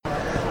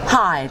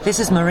Hi, this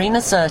is Marina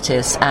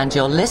Sirtis, and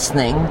you're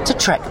listening to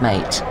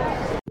Trekmate.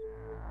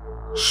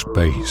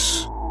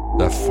 Space,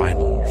 the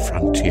final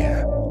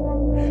frontier.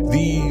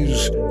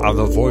 These are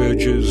the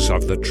voyages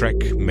of the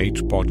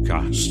Trekmate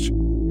podcast.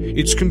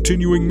 Its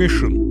continuing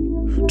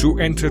mission: to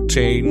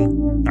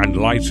entertain,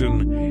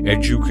 enlighten,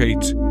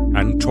 educate,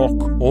 and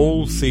talk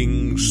all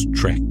things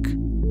Trek.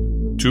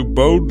 To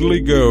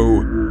boldly go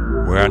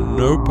where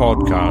no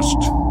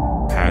podcast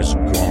has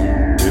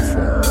gone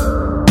before.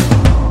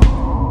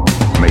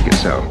 Make it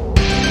so.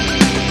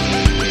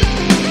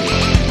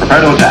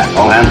 Prepare to attack.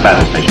 All hands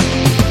battle station.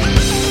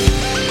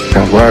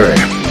 Don't worry.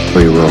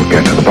 We will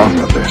get to the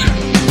bottom of this.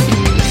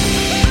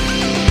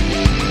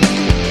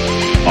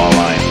 All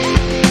right.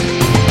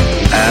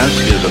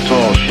 Ask is a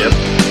tall ship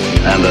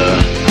and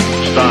a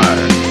star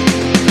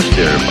to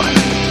steer by.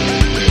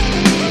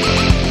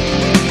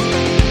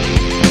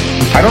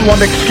 I don't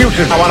want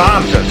excuses. I want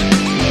answers.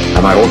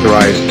 Am I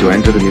authorized to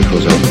enter the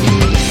neutral zone?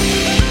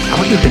 Now,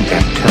 what do you think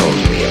that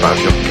tells me about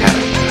your character?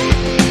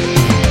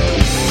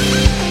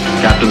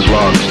 Captain's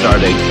log,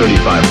 stardate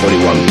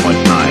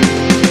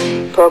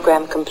 3541.9.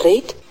 Program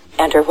complete.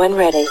 Enter when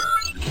ready.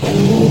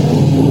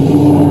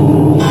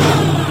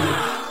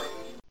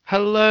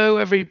 Hello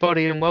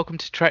everybody and welcome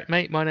to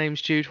Trekmate. My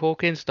name's Jude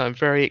Hawkins and I'm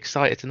very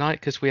excited tonight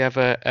because we have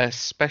a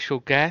special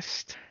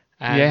guest.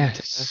 And,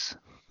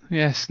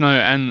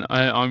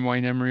 I'm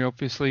Wayne Emery,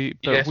 obviously,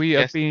 but we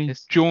are being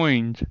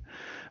joined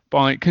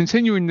by,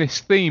 continuing this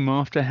theme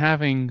after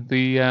having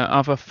the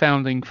other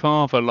founding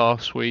father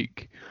last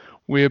week,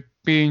 we're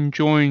being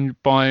joined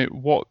by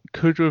what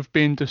could have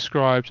been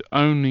described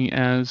only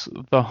as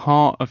the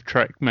heart of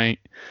Trekmate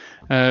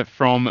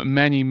from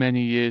many,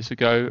 many years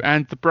ago,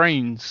 and the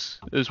brains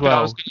as well.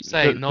 I was going to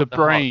say, not the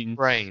brains.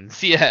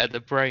 Brains. Yeah, the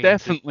brains.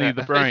 Definitely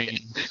the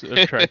brains of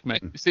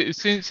Trekmate.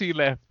 Since he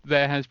left,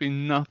 there has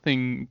been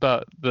nothing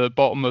but the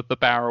bottom of the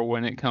barrel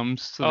when it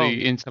comes to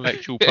the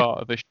intellectual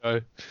part of the show.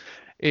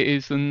 It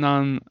is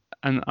none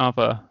and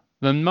other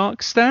than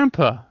Mark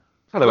Stamper.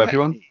 Hello,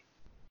 everyone.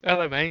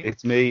 Hello, mate.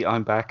 It's me.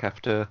 I'm back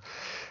after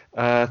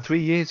 3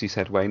 years, you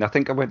said, Wayne. I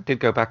think I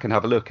did go back and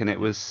have a look, and it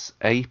was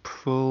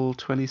April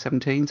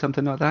 2017,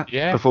 something like that?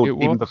 Yeah,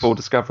 even before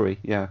Discovery,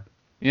 yeah.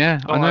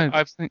 Yeah, I know.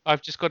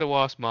 I've just got to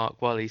ask Mark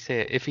while he's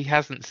here, if he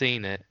hasn't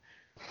seen it,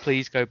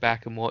 please go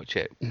back and watch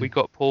it. We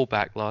got Paul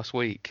back last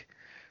week.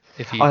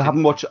 I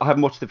haven't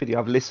watched the video.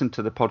 I've listened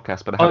to the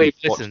podcast, but I haven't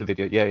watched the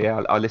video.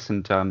 Yeah, I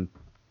listened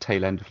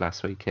tail end of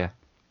last week, yeah.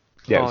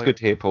 Yeah, it was good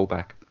to hear Paul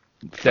back.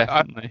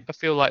 Definitely. I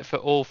feel like for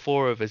all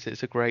four of us,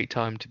 it's a great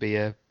time to be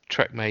a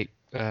Trekmate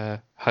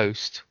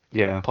host,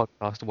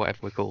 podcast, or whatever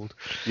we're called.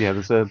 Yeah,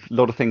 there's a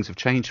lot of things have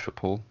changed for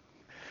Paul.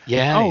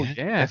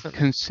 Yeah.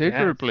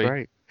 Considerably.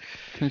 Yeah,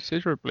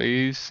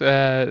 considerably. He's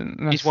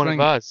one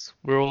of us.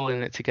 We're all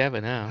in it together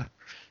now.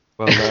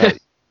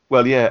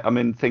 Well, yeah, I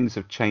mean, things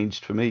have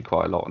changed for me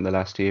quite a lot in the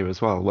last year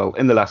as well. Well,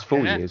 in the last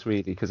 4 years,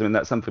 really, because, I mean,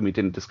 that's something we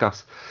didn't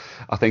discuss,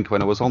 I think,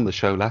 when I was on the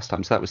show last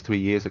time. So that was 3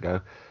 years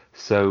ago.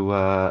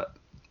 So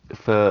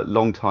for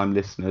long-time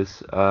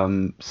listeners,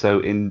 so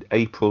in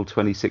April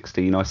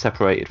 2016, I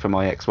separated from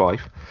my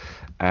ex-wife,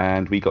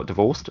 and we got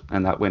divorced,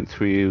 and that went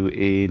through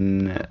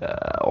in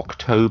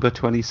October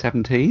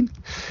 2017.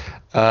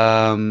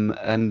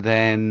 And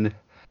then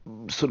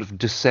sort of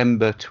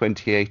December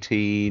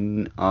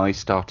 2018, I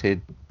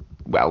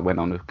went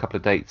on a couple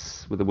of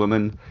dates with a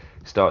woman,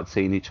 started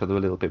seeing each other a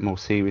little bit more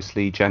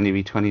seriously,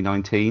 January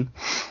 2019.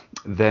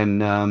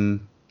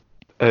 Then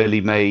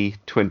early May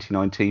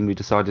 2019, we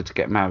decided to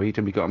get married,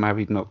 and we got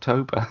married in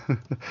October.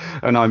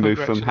 And I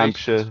moved from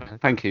Hampshire. Man.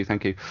 Thank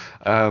you.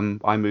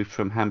 I moved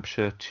from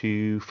Hampshire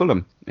to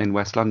Fulham in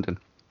West London.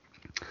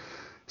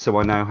 So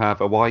I now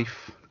have a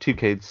wife, 2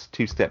 kids,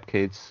 2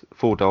 stepkids,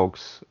 4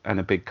 dogs, and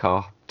a big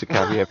car to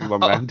carry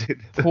everyone around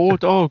in. 4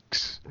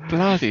 dogs.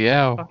 Bloody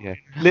hell. Yeah,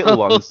 little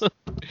ones.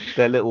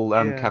 They're little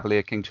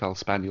Cavalier King Charles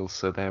Spaniels,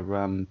 so they're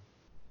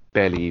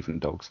barely even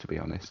dogs, to be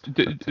honest.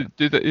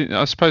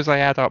 I suppose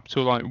they add up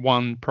to like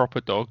one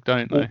proper dog,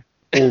 don't they?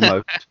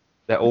 Almost.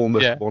 They're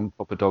almost one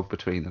proper dog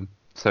between them.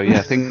 So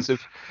yeah, things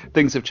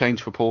have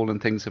changed for Paul,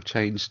 and things have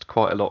changed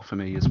quite a lot for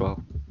me as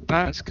well.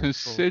 That's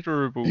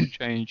considerable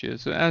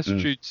changes. As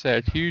Jude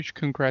said, huge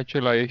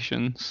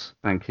congratulations.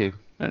 Thank you,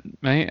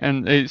 mate.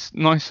 And it's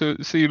nice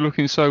to see you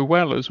looking so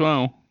well as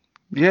well.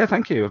 Yeah,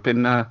 thank you. I've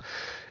been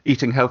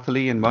eating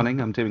healthily and running.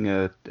 I'm doing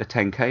a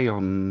 10k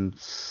on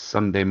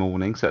Sunday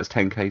morning, so that's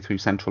 10k through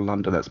central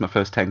London. That's my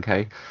first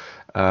 10k.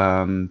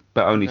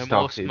 But only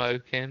started. More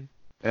smoking.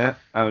 Yeah,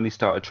 I only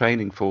started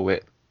training for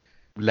it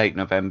late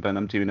November, and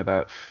I'm doing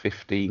about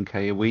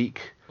 15k a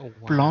week. Oh,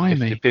 wow.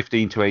 Blimey.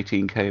 15 to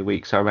 18k a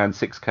week. So I ran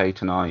 6k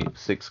tonight,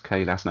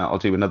 6k last night. I'll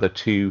do another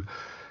 2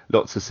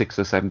 lots of 6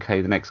 or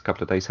 7k the next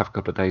couple of days, have a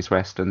couple of days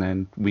rest, and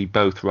then we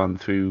both run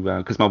through,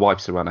 because my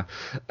wife's a runner,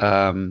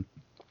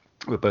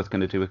 we're both going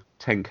to do a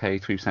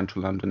 10k through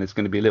central London. It's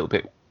going to be a little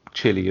bit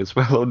chilly as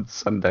well on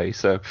Sunday,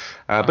 so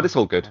but it's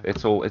all good.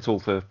 It's all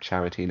for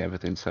charity and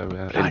everything, so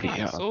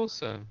that's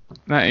awesome.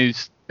 That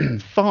is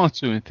far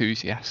too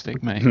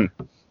enthusiastic, mate.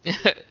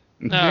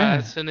 No, Yeah.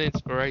 that's an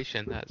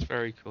inspiration. That's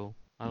very cool.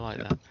 I like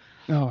that.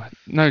 Oh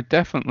no,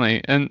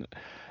 definitely. And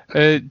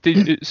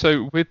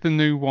so with the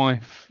new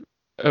wife,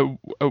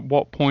 at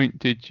what point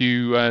did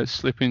you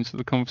slip into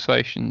the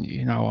conversation?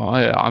 You know,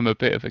 I'm a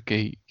bit of a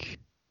geek.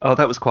 Oh,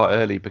 that was quite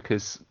early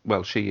because,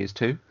 well, she is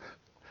too.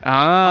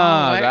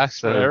 Ah, that's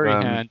So very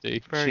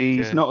handy. Very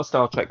she's good. not a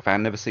Star Trek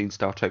fan, never seen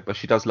Star Trek, but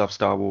she does love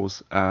Star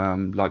Wars.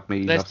 Like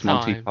me, There's loves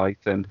Monty time.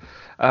 Python.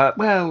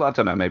 Well, I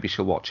don't know, maybe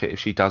she'll watch it. If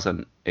she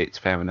doesn't, it's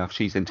fair enough.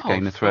 She's into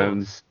Game of Of course.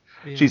 Thrones.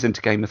 Yeah. She's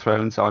into Game of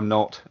Thrones. I'm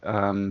not.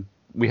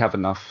 We have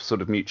enough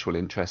sort of mutual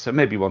interest, so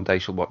maybe one day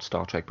she'll watch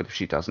Star Trek. But if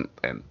she doesn't,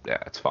 then yeah,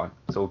 it's fine.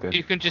 It's all good.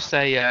 You can just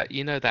say,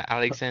 you know that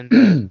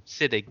Alexander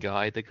Siddig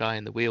guy, the guy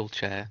in the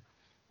wheelchair.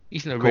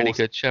 He's in a really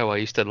good show I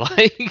used to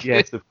like.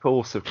 Yes, of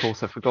course. I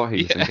forgot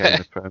he was in Game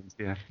of Thrones.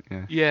 Yeah.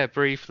 Yeah,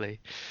 briefly.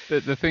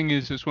 The thing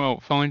is as well,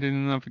 finding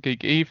another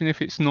geek, even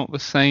if it's not the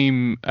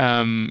same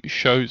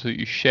shows that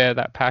you share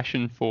that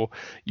passion for,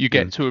 you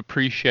get to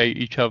appreciate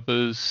each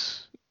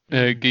other's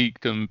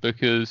geekdom,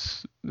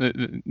 because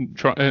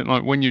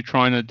like when you're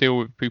trying to deal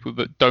with people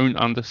that don't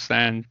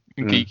understand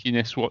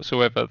geekiness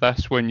whatsoever,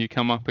 that's when you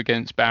come up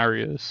against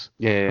barriers.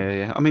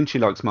 Yeah. I mean, she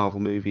likes Marvel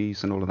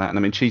movies and all of that, and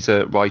I mean, she's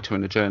a writer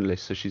and a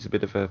journalist, so she's a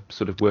bit of a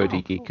sort of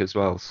wordy geek as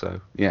well. So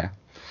yeah,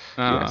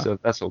 so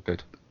that's all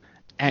good.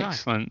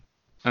 Excellent.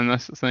 And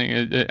that's the thing,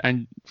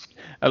 and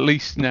at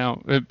least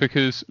now,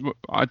 because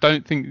I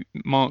don't think,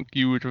 Mark,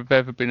 you would have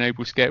ever been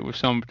able to get with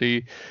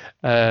somebody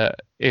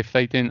if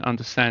they didn't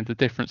understand the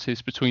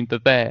differences between the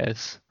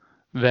theirs,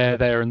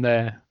 there, and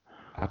there.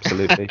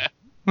 Absolutely.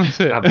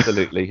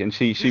 Absolutely, and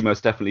she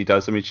most definitely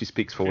does. I mean, she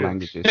speaks 4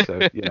 languages,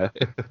 so yeah.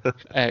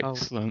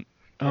 Excellent.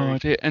 Oh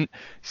dear. And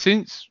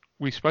since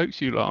we spoke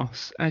to you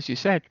last, as you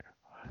said,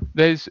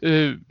 there's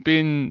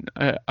been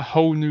a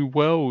whole new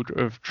world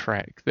of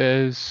Trek.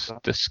 There's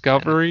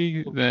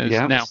Discovery. There's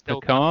now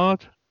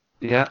Picard.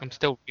 Yeah. I'm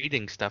still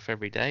reading stuff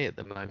every day at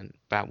the moment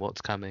about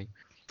what's coming.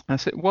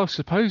 That's it. Well,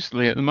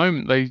 supposedly at the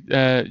moment they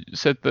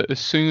said that as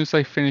soon as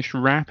they finish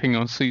wrapping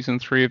on season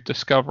 3 of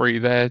Discovery,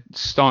 they're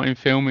starting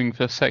filming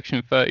for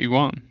Section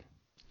 31.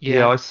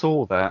 Yeah, I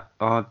saw that.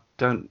 I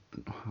don't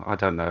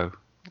know.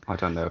 I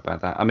don't know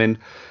about that. I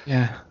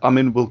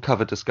mean, we'll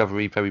cover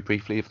Discovery very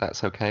briefly if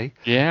that's okay.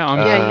 Yeah,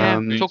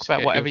 Talk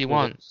about whatever you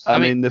want. I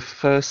mean, the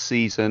first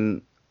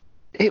season,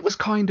 it was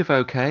kind of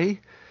okay.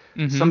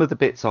 Some of the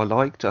bits I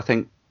liked. I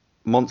think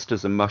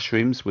Monsters and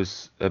Mushrooms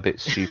was a bit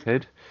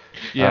stupid.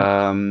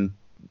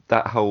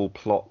 That whole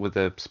plot with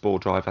the spore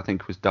drive, I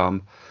think, was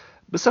dumb.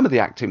 But some of the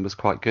acting was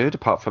quite good,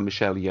 apart from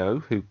Michelle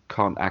Yeoh, who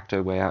can't act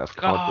her way out of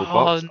a cardboard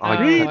box. No,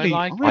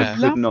 I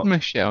love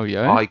Michelle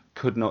Yeoh. I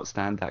could not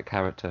stand that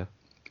character.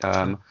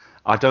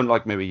 I don't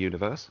like Mirror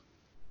Universe.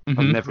 I've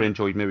never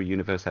enjoyed Mirror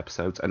Universe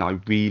episodes, and I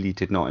really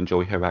did not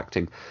enjoy her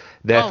acting.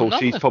 Therefore,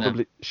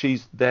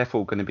 she's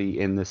therefore going to be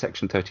in the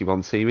Section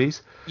 31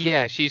 series.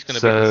 Yeah, she's going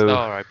to be the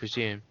star, I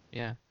presume.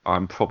 Yeah.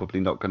 I'm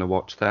probably not going to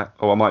watch that,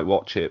 or I might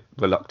watch it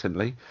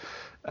reluctantly.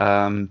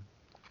 So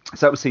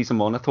that was season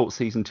 1. I thought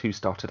season 2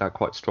 started out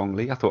quite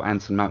strongly. I thought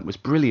Anson Mount was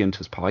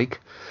brilliant as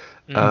Pike.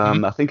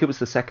 I think it was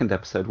the second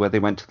episode where they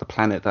went to the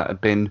planet that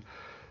had been...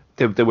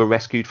 They were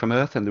rescued from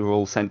Earth, and they were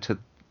all sent to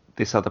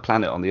this other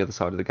planet on the other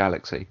side of the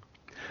galaxy.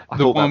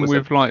 The one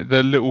with like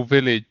the little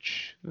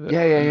village.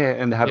 Yeah,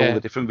 and they had all the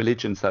different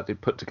religions that they'd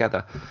put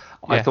together.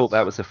 I thought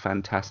that was a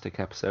fantastic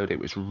episode. It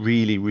was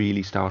really,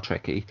 really Star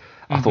Trek-y.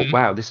 I thought,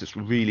 wow, this is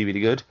really,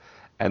 really good.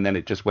 And then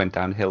it just went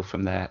downhill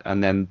from there.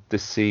 And then the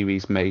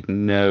series made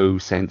no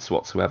sense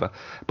whatsoever.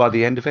 By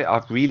the end of it,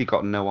 I've really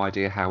got no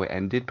idea how it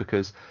ended,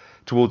 because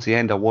towards the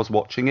end I was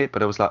watching it,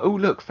 but I was like, oh,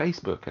 look,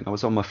 Facebook. And I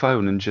was on my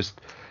phone and just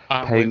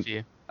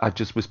I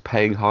just was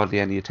paying hardly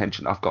any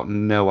attention. I've got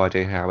no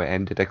idea how it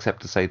ended,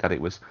 except to say that it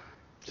was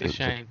a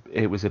shame.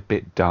 It was a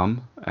bit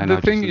dumb. And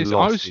the thing is,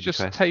 I was just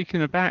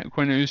taken aback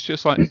when it was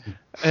just like,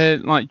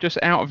 just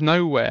out of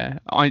nowhere.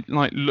 I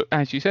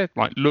as you said,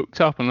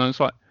 looked up and I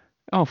was like,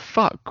 oh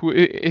fuck,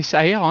 it's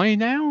AI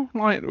now.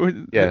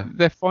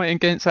 They're fighting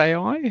against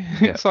AI.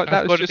 It's like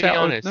that was just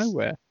out of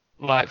nowhere.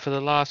 Like, for the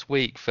last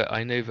week that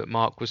I knew that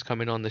Mark was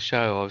coming on the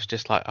show, I was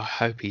just like, I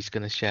hope he's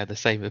going to share the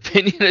same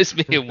opinion as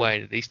me and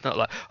Wayne. And he's not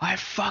like, I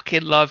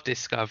fucking love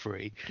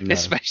Discovery,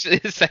 especially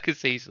the second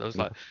season. I was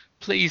like,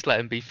 please let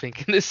him be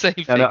thinking the same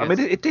thing. I mean,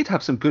 it did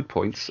have some good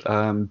points.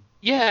 I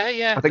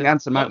think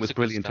Anson Mount was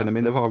brilliant. And I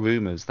mean, there are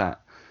rumours that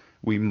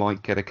we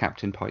might get a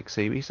Captain Pike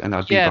series, and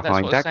I'd be behind that. Yeah,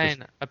 that's what I'm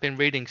saying. I've been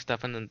reading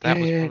stuff, and that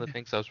was one of the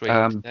things I was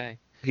reading today.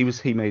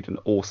 He made an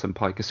awesome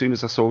Pike. As soon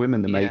as I saw him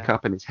in the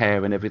makeup and his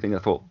hair and everything, I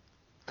thought,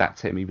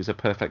 that's him. He was a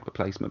perfect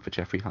replacement for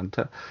Jeffrey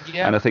Hunter.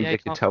 And I think they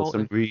could tell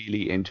some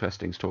really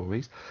interesting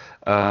stories.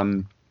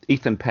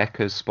 Ethan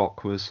Pecker's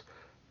Spock was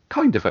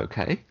kind of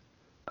okay.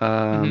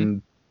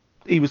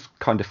 He was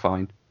kind of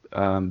fine.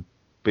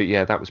 But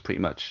yeah, that was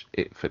pretty much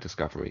it for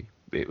Discovery.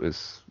 It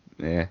was,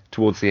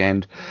 towards the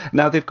end.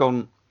 Now they've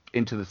gone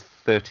into the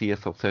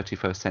 30th or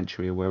 31st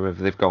century, or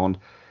wherever they've gone.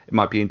 It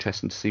might be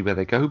interesting to see where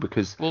they go,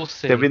 because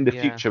they're in the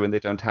future and they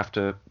don't have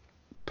to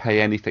pay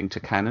anything to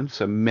canon,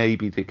 so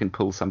maybe they can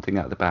pull something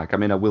out of the bag. I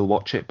mean, I will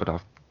watch it, but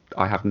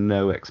I have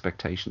no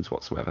expectations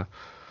whatsoever.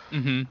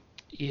 Mm-hmm.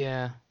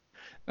 Yeah.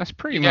 That's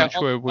pretty much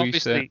where we sit.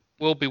 Obviously,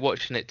 we'll be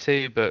watching it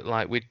too, but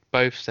like we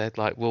both said,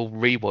 like we'll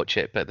rewatch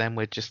it, but then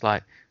we're just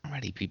like, don't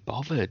really be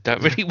bothered,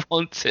 don't really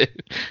want to.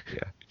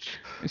 Yeah.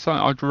 It's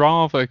like I'd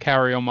rather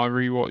carry on my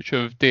rewatch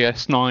of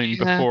DS9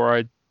 before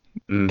I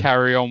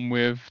carry on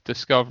with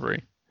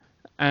Discovery.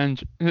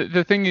 And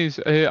the thing is,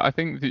 I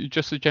think that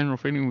just the general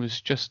feeling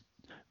was just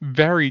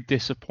very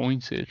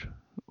disappointed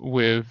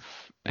with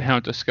how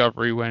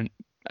Discovery went.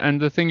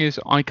 And the thing is,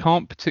 I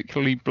can't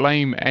particularly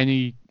blame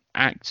any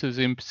actors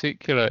in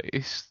particular.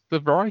 It's the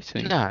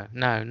writing.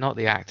 No, not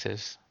the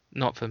actors.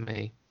 Not for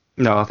me.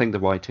 No, I think the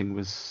writing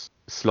was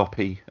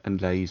sloppy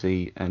and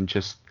lazy, and it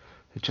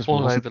just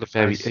all wasn't over the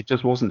place. It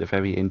just wasn't a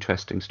very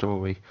interesting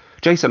story.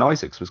 Jason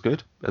Isaacs was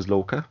good as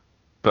Lorca,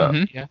 but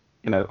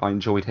I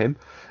enjoyed him.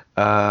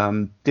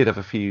 Did have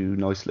a few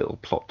nice little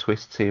plot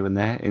twists here and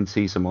there in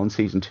season 1.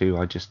 Season 2,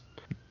 I just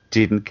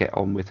didn't get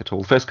on with at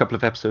all. First couple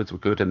of episodes were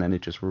good, and then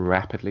it just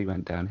rapidly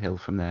went downhill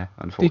from there,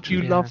 unfortunately. Did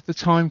you love the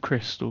time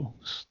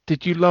crystals?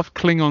 Did you love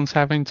Klingons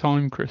having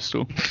time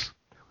crystals?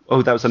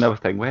 Oh, that was another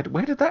thing. Where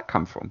did that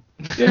come from?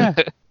 Yeah.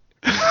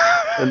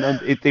 And then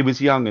it was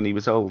young and he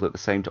was old at the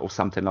same time, or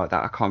something like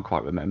that. I can't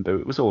quite remember.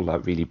 It was all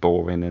like really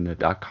boring, and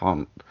I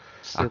can't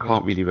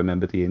really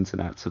remember the ins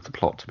and outs of the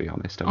plot, to be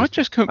honest. I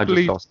just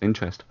lost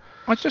interest.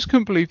 I just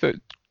couldn't believe that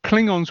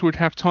Klingons would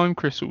have time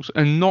crystals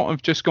and not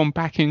have just gone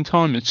back in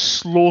time and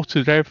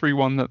slaughtered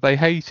everyone that they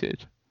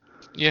hated.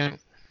 Yeah.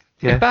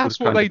 If that's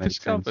what they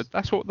discovered,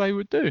 that's what they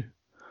would do.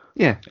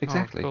 Yeah,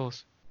 exactly. Oh, of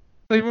course.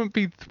 They wouldn't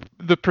be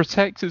the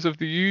protectors of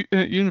the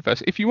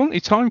universe. If you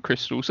wanted time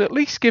crystals, at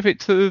least give it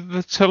to the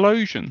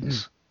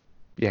Telosians.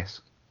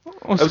 Yes.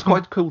 It was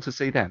quite cool to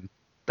see them.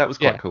 That was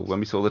quite cool when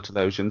we saw the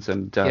Telosians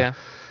and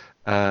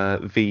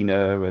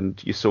Vina,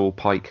 and you saw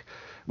Pike,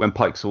 when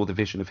Pike saw the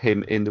vision of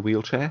him in the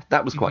wheelchair.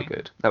 That was quite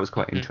good. That was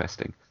quite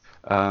interesting.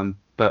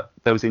 But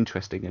those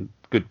interesting and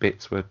good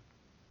bits were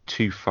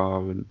too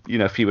far and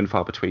few and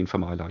far between for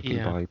my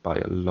liking by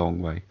a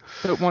long way.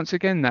 But once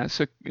again,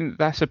 that's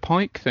a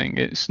Pike thing.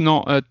 It's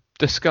not a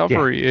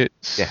Discovery.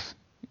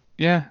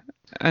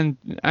 And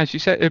as you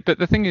said, but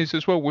the thing is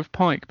as well with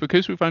Pike,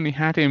 because we've only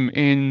had him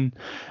in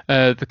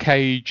the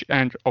cage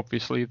and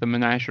obviously the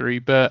menagerie,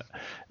 but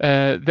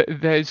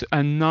there's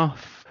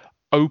enough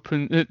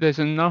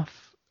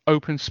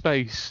open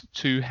space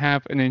to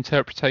have an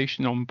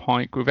interpretation on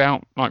Pike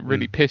without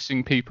really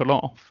pissing people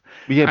off.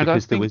 Yeah, and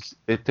because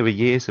there were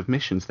years of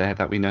missions there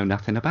that we know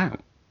nothing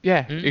about.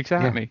 Yeah,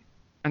 exactly. Yeah.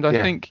 And I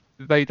think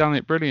they done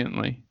it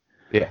brilliantly.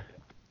 Yeah.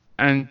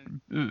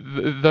 And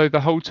though the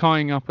whole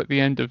tying up at the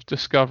end of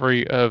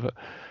Discovery of,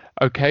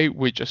 okay,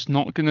 we're just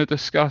not going to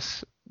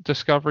discuss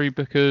Discovery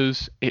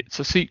because it's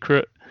a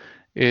secret,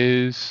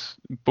 is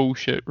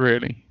bullshit,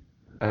 really.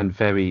 And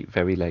very,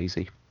 very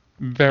lazy.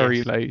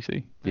 Very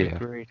lazy. Yeah.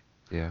 Agreed.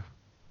 Yeah.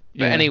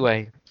 But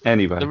anyway,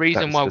 the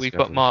reason why we've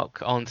got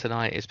Mark on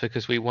tonight is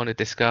because we want to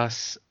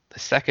discuss the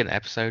second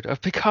episode of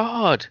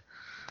Picard.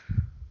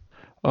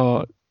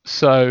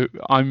 So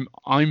I'm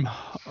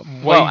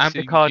waiting and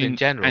Picard in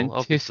general,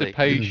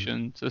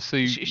 anticipation to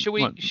see.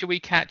 Should we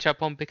catch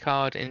up on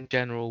Picard in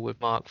general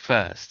with Mark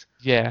first?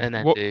 Yeah. And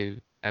then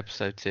do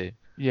episode 2.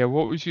 Yeah.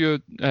 What was your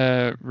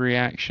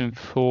reaction,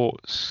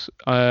 thoughts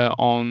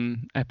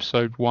on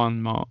episode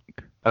 1, Mark?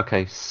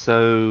 Okay,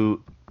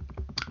 so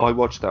I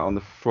watched that on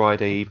the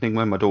Friday evening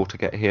when my daughter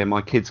get here.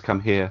 My kids come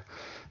here.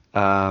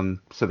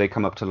 So they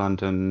come up to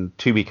London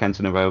 2 weekends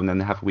in a row, and then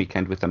they have a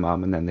weekend with their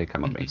mum, and then they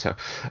come up with me. So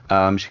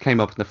she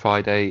came up on the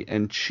Friday,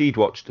 and she'd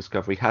watched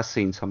Discovery, has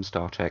seen some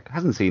Star Trek,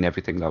 hasn't seen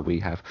everything like we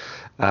have.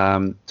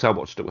 So I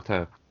watched it with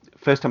her.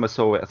 First time I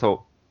saw it, I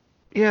thought,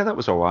 yeah, that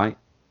was all right.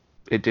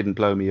 It didn't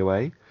blow me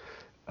away.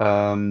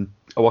 I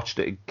watched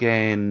it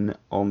again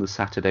on the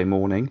Saturday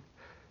morning,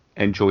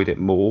 enjoyed it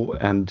more,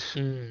 and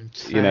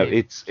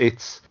it's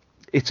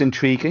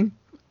intriguing.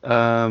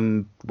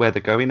 Where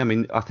they're going. I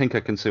mean, I think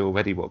I can see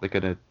already what they're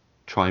going to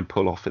try and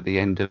pull off at the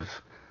end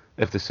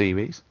of the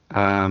series,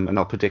 and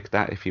I'll predict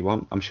that if you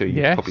want. I'm sure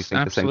you probably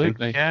think the same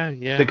thing. Yeah.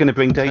 They're going to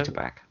bring Data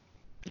back.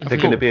 They're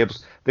going to be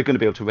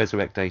able to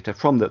resurrect Data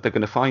from that. They're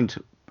going to find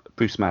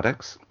Bruce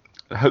Maddox.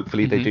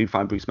 Hopefully they do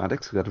find Bruce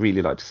Maddox, because I'd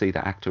really like to see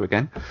that actor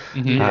again.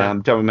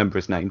 Don't remember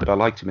his name, but I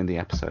liked him in the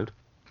episode.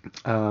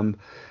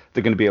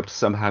 They're going to be able to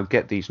somehow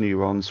get these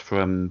neurons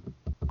from,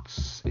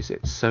 is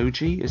it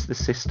Soji? Is the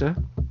sister?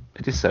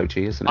 It is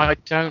Soji, isn't it? I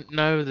don't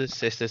know the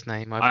sister's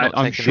name.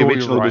 I'm sure the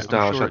original you're right.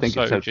 Moustache. Sure I think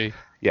it's Soji.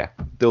 Yeah,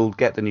 they'll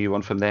get the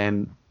neuron from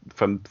them,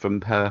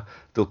 from her.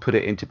 They'll put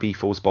it into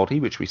B4's body,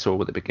 which we saw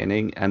at the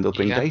beginning, and they'll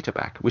bring Data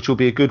back, which will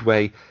be a good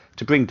way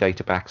to bring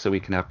Data back, so we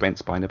can have Brent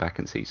Spiner back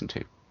in season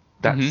 2.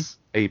 That's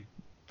a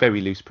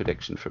very loose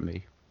prediction from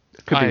me.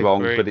 It could be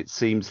wrong, but it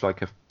seems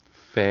like a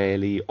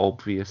fairly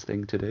obvious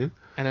thing to do.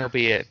 And he'll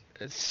be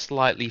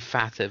slightly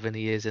fatter than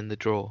he is in the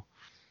draw.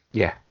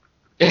 Yeah.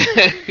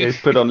 He's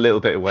put on a little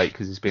bit of weight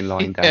because he's been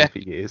lying down for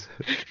years.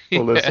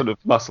 All those sort of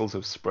muscles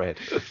have spread.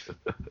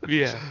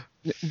 Yeah.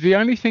 The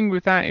only thing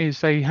with that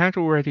is they had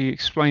already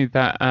explained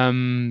that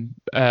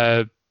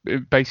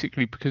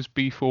basically because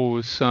B4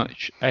 was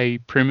such a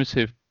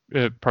primitive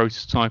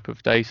prototype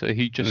of Data,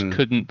 he just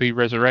couldn't be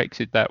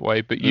resurrected that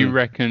way. But you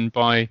reckon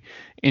by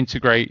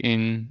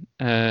integrating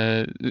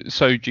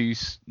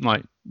Soji's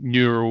like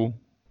neural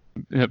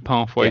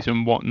pathways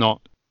and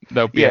whatnot,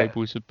 they'll be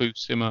able to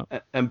boost him up.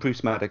 And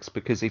Bruce Maddox,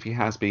 because if he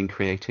has been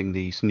creating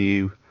these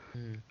new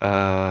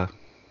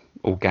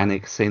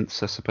organic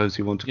synths, I suppose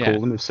you want to call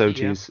them, if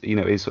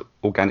Soji is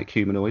organic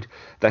humanoid,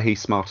 that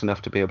he's smart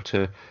enough to be able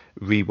to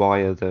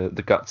rewire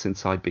the guts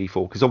inside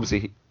B4. Because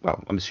obviously,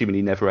 I'm assuming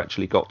he never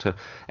actually got to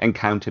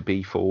encounter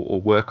B4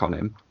 or work on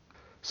him.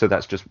 So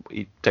that's just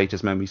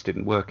Data's memories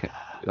didn't work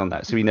on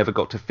that. So he never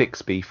got to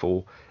fix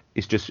B4.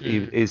 It's just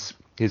his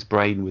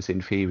brain was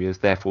inferior,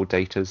 therefore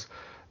Data's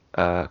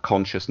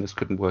consciousness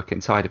couldn't work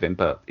inside of him.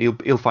 But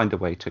he'll find a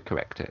way to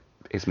correct it.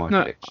 Is my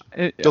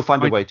prediction. He'll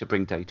find a way to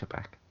bring Data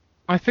back.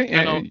 I think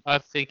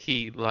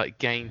he like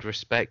gained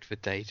respect for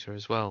Data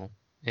as well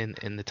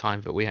in the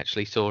time that we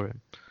actually saw him.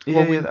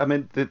 Yeah, I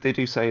mean, they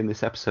do say in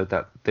this episode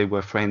that they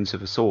were friends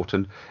of a sort,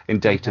 and in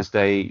Data's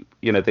day,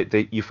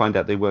 you find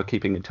out they were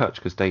keeping in touch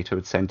because Data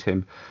had sent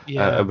him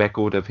a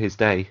record of his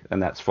day,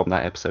 and that's from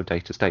that episode,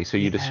 Data's Day. So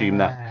you'd assume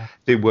that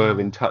they were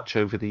in touch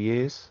over the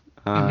years,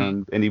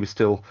 and he was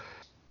still,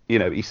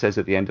 he says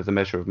at the end of The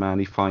Measure of Man,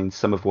 he finds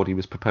some of what he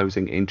was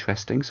proposing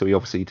interesting, so he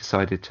obviously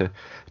decided to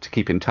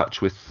keep in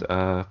touch with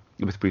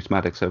Bruce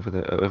Maddox over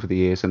the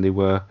years, and they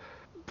were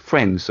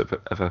friends of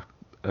a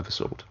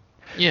sort.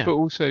 Yeah. But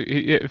also,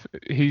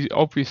 he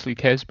obviously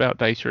cares about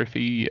Data if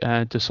he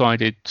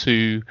decided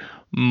to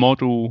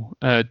model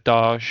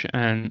Dash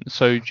and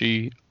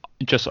Soji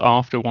just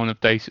after one of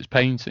Data's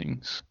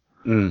paintings.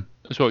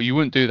 As well, you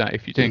wouldn't do that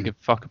if you didn't give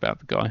a fuck about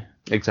the guy.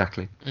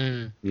 Exactly.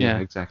 Yeah,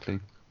 exactly.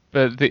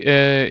 But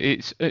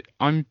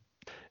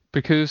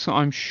because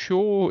I'm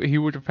sure he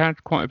would have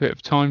had quite a bit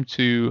of time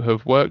to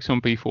have worked on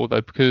B4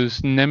 though,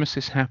 because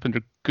Nemesis happened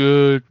a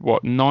good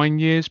 9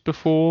 years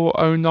before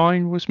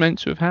 09 was meant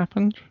to have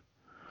happened.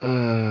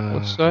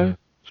 Or so.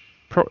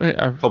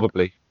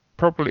 Probably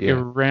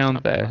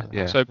around there.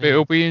 Yeah. So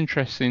it'll be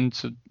interesting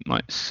to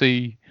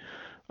see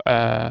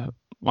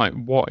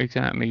what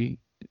exactly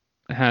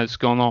has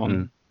gone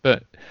on.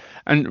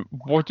 And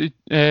what did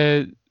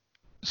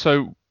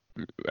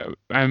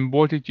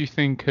you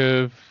think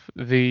of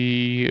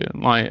the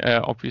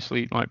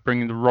obviously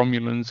bringing the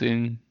Romulans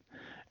in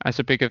as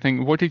a bigger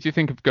thing? What did you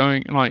think of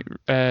going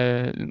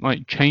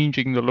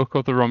changing the look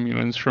of the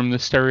Romulans from the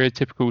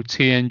stereotypical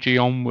TNG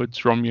onwards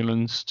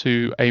Romulans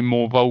to a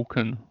more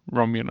Vulcan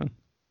Romulan?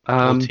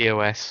 Or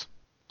TOS.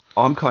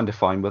 I'm kind of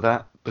fine with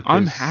that.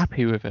 I'm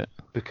happy with it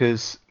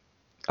because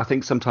I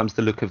think sometimes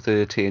the look of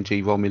the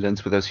TNG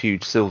Romulans with those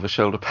huge silver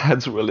shoulder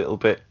pads were a little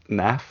bit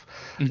naff.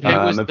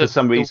 And for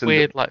some reason, the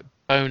weird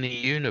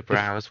bony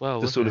unibrow as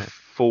well. The sort of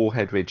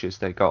forehead ridges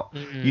they got.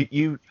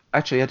 You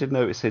actually, I did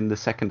notice in the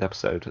second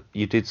episode,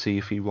 you did see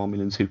a few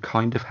Romulans who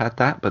kind of had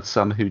that, but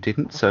some who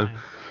didn't. So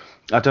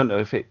I don't know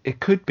if it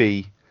could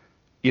be,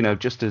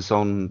 just as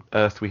on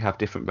Earth we have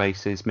different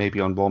races, maybe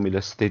on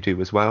Romulus they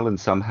do as well, and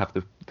some have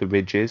the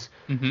ridges.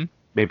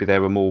 Maybe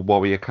they're a more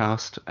warrior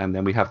caste, and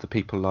then we have the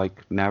people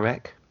like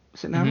Narek.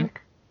 Is it Narek?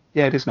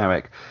 Yeah, it is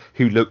Narek,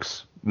 who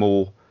looks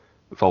more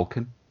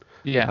Vulcan.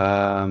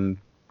 Yeah.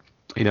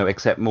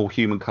 Except more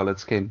human-coloured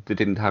skin. They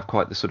didn't have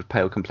quite the sort of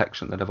pale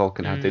complexion that a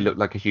Vulcan had. They looked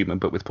like a human,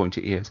 but with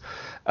pointy ears.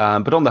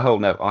 But on the whole,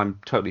 no, I'm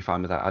totally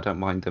fine with that. I don't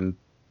mind them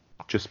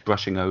just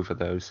brushing over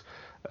those,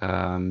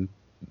 the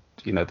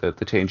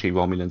TNG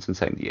Romulans and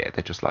saying, yeah,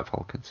 they're just like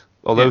Vulcans.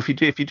 Although if you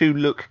do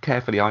look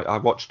carefully, I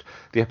watched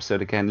the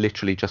episode again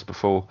literally just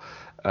before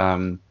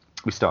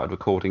we started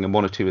recording, and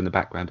one or two in the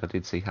background I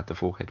did see had the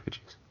forehead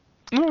ridges.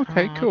 Oh,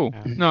 okay, cool.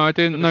 Okay. No, I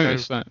didn't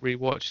notice that.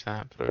 Rewatch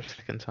that for a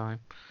second time.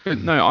 But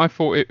no, I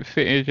thought it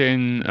fitted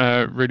in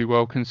really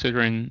well,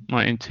 considering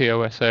in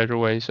TOS they had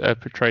always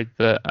portrayed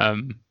the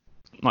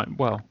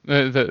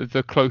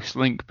the close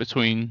link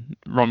between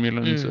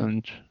Romulans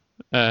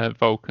and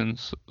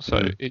Vulcans.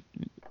 So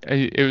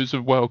it was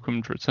a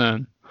welcomed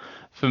return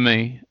for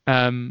me.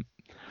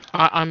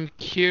 I'm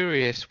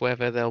curious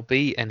whether there'll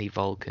be any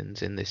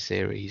Vulcans in this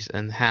series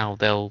and how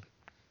they'll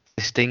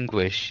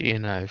distinguish,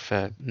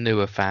 for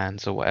newer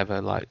fans or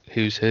whatever,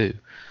 who's who.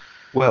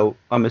 Well,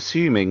 I'm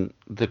assuming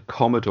the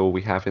Commodore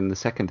we have in the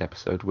second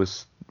episode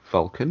was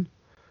Vulcan.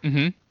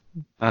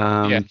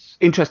 Yes.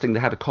 Interesting, they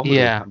had a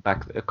Commodore come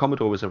back. A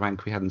Commodore was a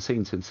rank we hadn't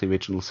seen since the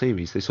original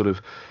series.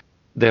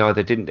 They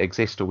either didn't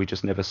exist or we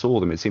just never saw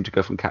them. It seemed to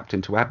go from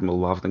Captain to Admiral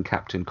rather than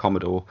Captain,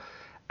 Commodore,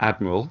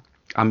 Admiral.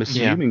 I'm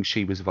assuming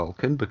she was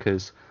Vulcan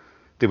because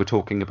they were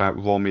talking about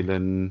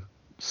Romulan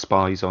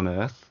spies on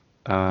Earth.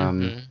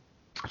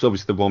 So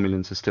obviously the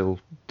Romulans are still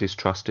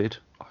distrusted,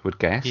 I would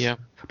guess. Yeah.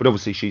 But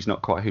obviously she's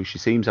not quite who she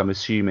seems. I'm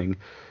assuming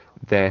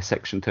they're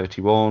Section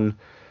 31.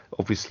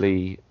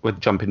 Obviously, we'll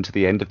jump into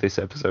the end of this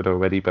episode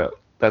already, but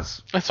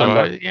that's all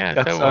right. Yeah,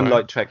 that's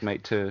unlike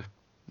Trekmate to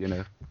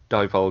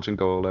divulge and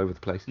go all over the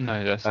place.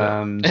 No, that's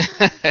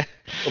it.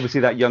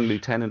 Obviously, that young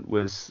lieutenant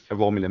was a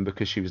Romulan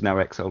because she was now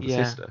ex-elder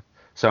sister.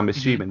 So I'm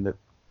assuming that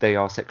they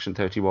are Section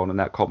 31, and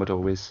that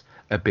Commodore is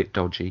a bit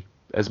dodgy,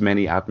 as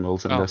many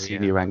admirals and their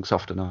senior ranks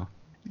often are.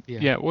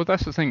 Yeah, well,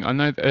 that's the thing. I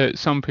know that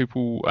some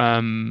people,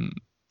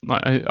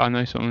 like I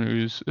know someone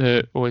who's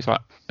always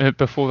like,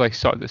 before they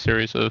start the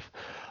series of,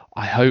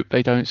 I hope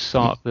they don't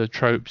start the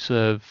tropes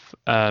of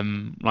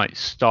like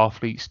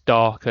Starfleet's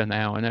darker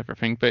now and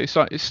everything. But it's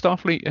like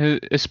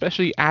Starfleet,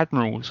 especially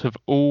admirals, have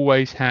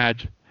always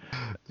had.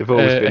 They've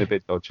always been a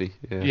bit dodgy.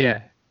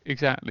 Yeah,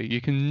 exactly.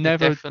 You can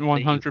never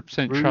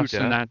 100% trust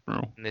an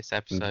admiral. In this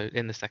episode,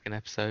 in the second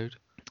episode.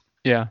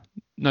 Yeah,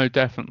 no,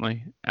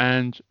 definitely.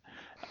 And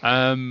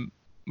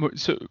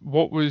so,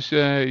 what was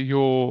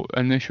your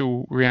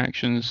initial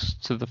reactions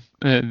to the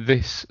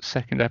this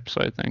second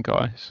episode, then,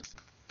 guys?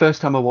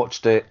 First time I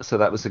watched it, so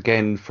that was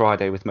again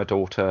Friday with my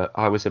daughter.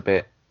 I was a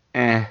bit,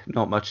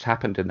 not much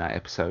happened in that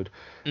episode.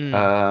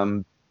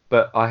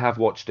 But I have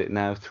watched it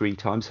now 3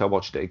 times. So I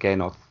watched it again,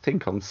 I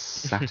think, on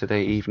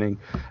Saturday evening,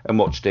 and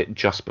watched it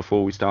just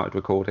before we started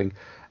recording.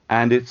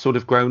 And it's sort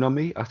of grown on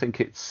me. I think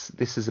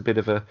this is a bit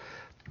of a.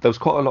 There was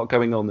quite a lot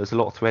going on. There's a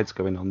lot of threads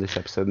going on this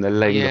episode, and they're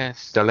laying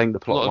the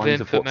plot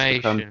lines of what's to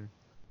come.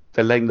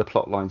 They're laying the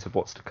plot lines of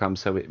what's to come,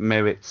 so it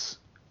merits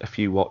a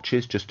few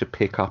watches just to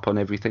pick up on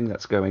everything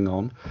that's going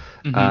on.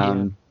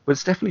 But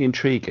it's definitely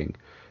intriguing.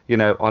 I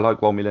like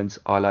Romulans,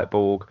 I like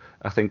Borg.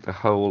 I think the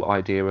whole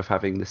idea of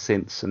having the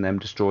Synths and them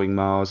destroying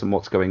Mars and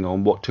what's going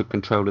on, what took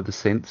control of the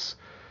Synths,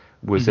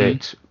 was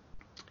it,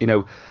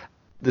 the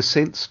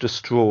Synths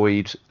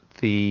destroyed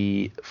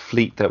the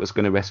fleet that was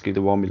going to rescue the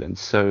Romulans.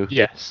 So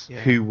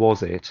who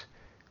was it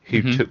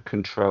who took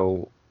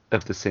control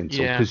of the Synths,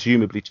 or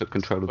presumably took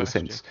control of the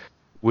Synths?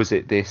 Was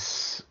it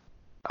this?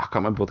 I can't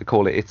remember what they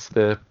call it. It's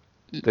the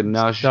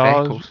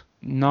Najvek,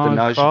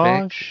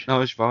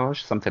 Najvaj,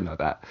 something like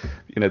that.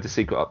 The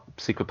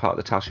secret part of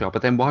the Tal Shiar.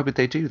 But then why would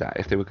they do that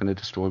if they were going to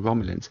destroy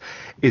Romulans?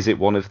 Is it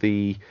one of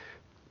the?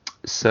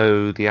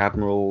 So the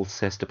Admiral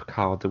says to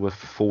Picard there were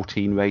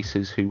 14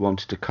 races who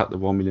wanted to cut the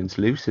Romulans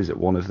loose. Is it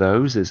one of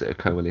those? Is it a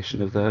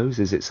coalition of those?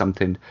 Is it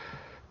something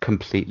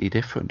completely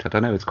different? I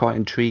don't know. It's quite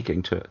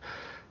intriguing to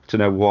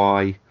know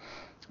why,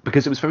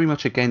 because it was very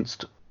much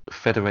against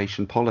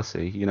Federation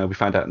policy. We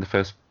found out in the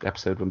first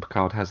episode when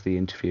Picard has the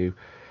interview,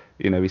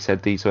 he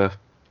said they were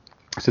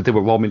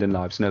Romulan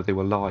lives. No, they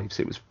were lives.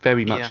 It was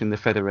very much in the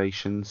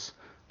Federation's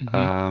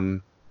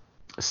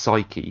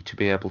psyche to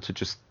be able to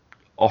just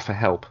offer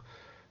help,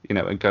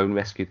 and go and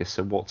rescue this.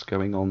 So what's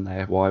going on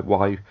there?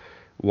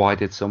 Why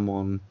did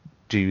someone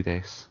do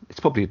this? It's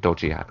probably a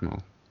dodgy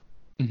admiral.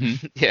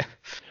 Yeah,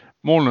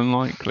 more than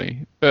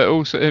likely. But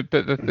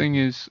the thing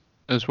is,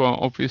 as well,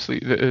 obviously,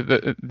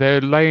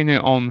 they're laying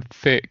it on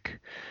thick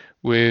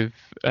with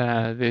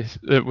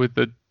with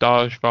the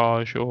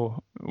Dajvaj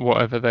or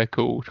whatever they're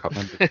called.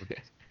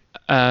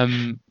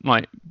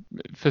 Like,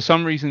 for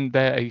some reason,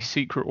 they're a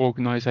secret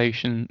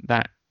organization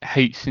that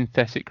hates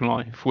synthetic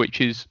life, which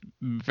is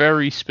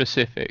very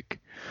specific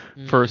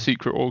for a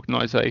secret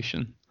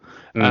organization.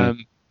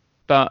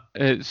 But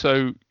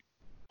so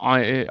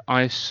I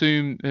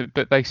assume,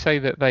 but they say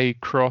that they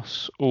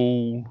cross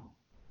all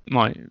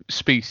like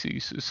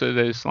species. So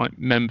there's like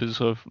members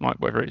of, like,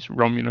 whether it's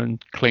Romulan,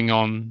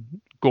 Klingon,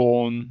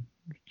 Gorn,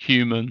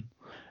 human.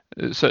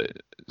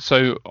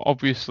 So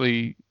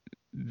obviously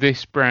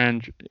this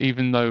brand,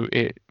 even though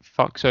it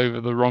fucks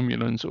over the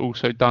Romulans,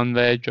 also done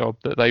their job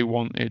that they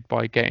wanted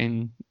by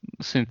getting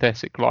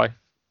synthetic life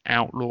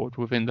outlawed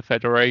within the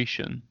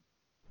Federation.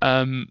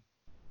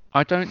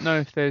 I don't know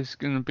if there's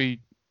going to be.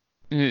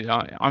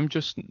 I'm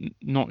just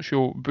not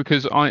sure,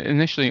 because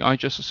I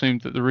just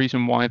assumed that the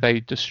reason why they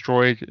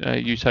destroyed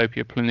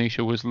Utopia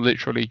Planitia was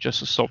literally just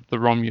to stop the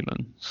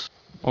Romulans.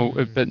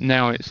 But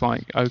now it's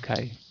like,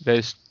 okay,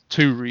 there's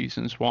 2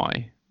 reasons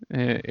why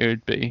it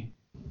would be.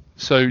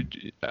 So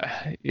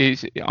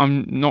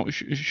I'm not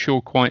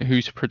sure quite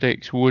who to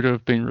predict would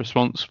have been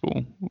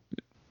responsible.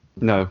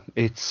 No,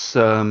 it's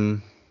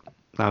that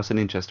was an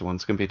interesting one.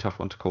 It's going to be a tough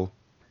one to call.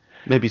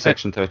 Maybe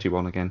Section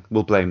 31 again.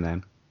 We'll blame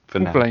them for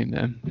now. Blame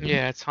them.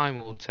 Yeah, time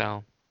will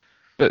tell.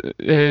 But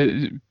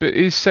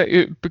is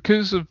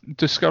because of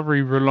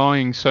Discovery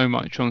relying so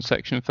much on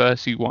Section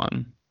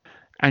 31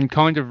 and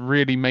kind of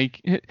really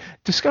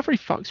Discovery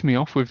fucks me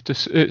off with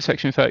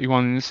Section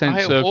 31 in the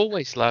sense I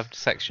always loved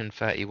Section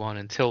 31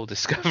 until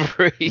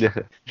Discovery. Yeah,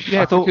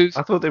 I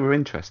thought they were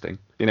interesting.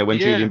 When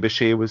Julian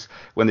Bashir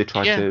when they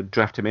tried to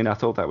draft him in, I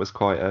thought that was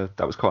quite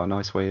a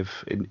nice way of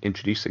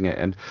introducing it.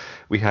 And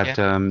we had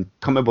can't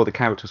remember what the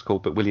character was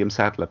called, but William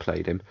Sadler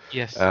played him.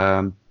 Yes.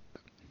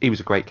 He was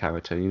a great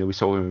character. We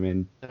saw him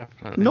in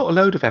not a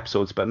load of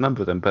episodes, but a number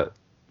of them. But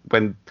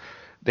when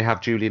they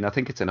have Julian, I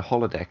think it's in a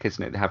holodeck,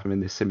 isn't it? They have him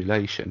in this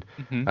simulation.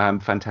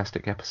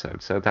 Fantastic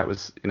episode. So that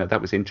was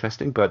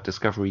interesting, but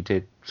Discovery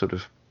did sort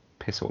of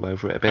piss all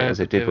over it a bit, as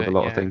it did with a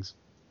lot of things.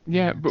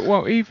 Yeah,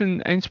 but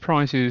even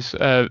Enterprise's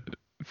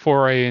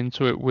foray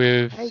into it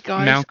with hey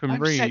guys, Malcolm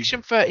I'm Reed.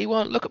 Section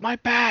 31. Look at my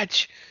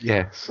badge.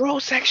 Yes. We're all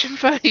Section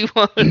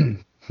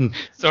 31.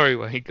 Sorry,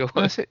 Wayne, go on.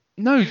 That's it.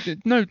 No,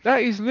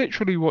 that is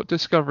literally what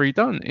Discovery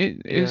done.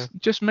 It's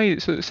just made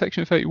it so that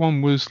Section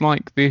 31 was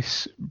like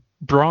this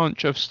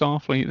branch of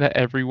Starfleet that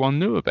everyone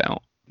knew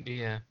about.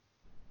 Yeah.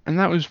 And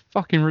that was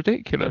fucking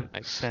ridiculous. That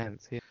makes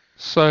sense, yeah.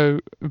 So,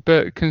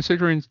 but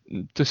considering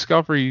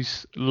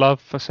Discovery's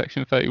love for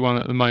Section 31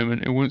 at the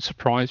moment, it wouldn't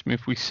surprise me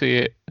if we see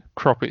it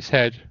crop its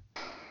head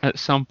at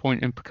some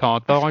point in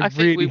Picard. Though I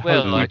really we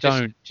will. hope we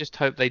don't. Just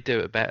hope they do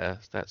it better,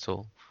 that's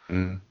all.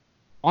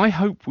 I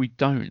hope we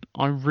don't.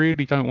 I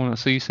really don't want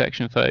to see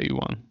Section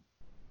 31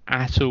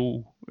 at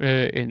all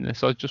in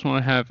this. I just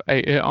want to have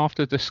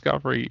after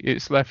Discovery,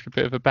 it's left a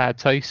bit of a bad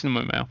taste in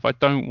my mouth. I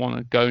don't want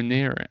to go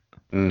near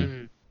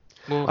it.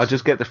 Well, I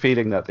just get the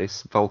feeling that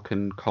this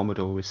Vulcan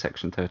Commodore is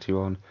Section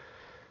 31.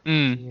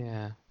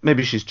 Yeah.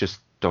 Maybe she's just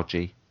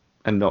dodgy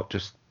and not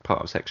just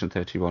part of Section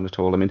 31 at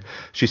all. I mean,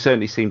 she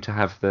certainly seemed to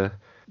have the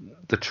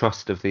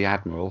trust of the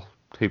Admiral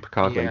who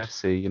Picard went to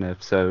see,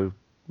 so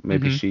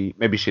maybe she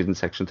isn't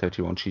Section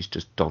 31. She's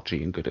just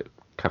dodgy and good at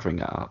covering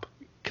it up.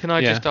 Can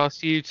I just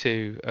ask you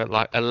two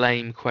like a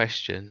lame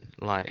question?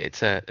 Like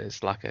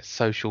it's like a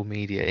social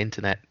media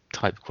internet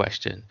type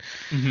question.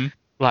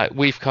 Like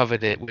we've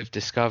covered it with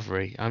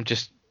Discovery. I'm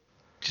just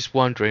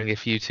wondering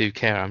if you two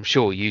care. I'm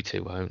sure you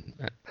two won't,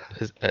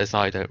 as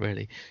I don't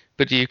really.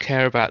 But do you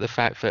care about the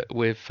fact that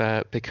with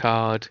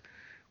Picard,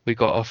 we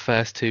got our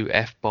first 2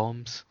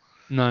 F-bombs?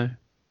 No.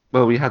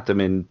 Well, we had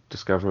them in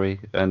Discovery,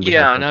 and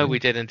I know we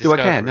did in Discovery.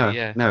 Do I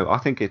care? No. I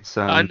think it's.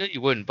 I knew you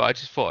wouldn't, but I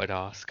just thought I'd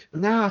ask.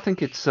 No, I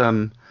think it's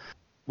one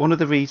of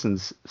the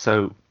reasons.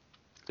 So,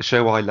 the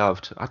show I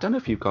loved. I don't know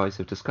if you guys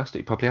have discussed it.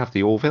 You probably have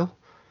the Orville.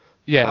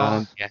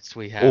 Yeah. Yes,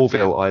 we have.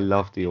 Orville, I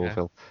loved the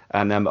Orville,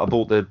 and I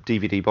bought the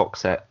DVD box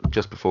set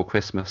just before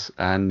Christmas,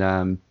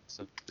 and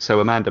so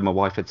Amanda, my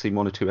wife, had seen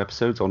 1 or 2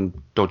 episodes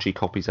on dodgy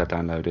copies I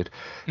downloaded,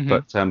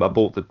 but I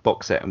bought the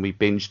box set and we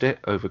binged it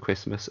over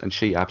Christmas, and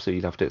she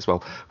absolutely loved it as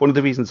well. One of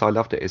the reasons I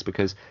loved it is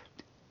because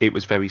it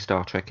was very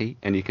Star Trek-y,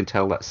 and you can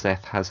tell that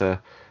Seth has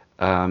a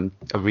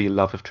real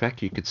love of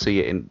Trek. You could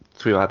see it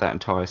throughout that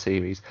entire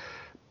series.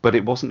 But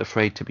it wasn't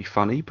afraid to be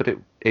funny, but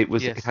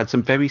it had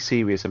some very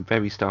serious and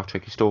very Star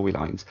Trek-y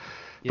storylines.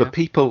 But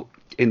people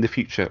in the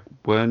future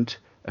weren't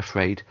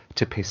afraid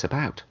to piss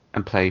about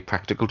and play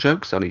practical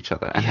jokes on each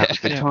other and have a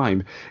good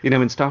time.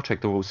 In Star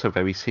Trek, they're also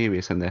very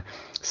serious and they're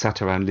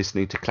sat around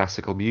listening to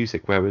classical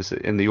music, whereas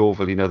in the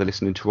Orville, they're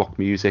listening to rock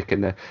music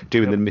and they're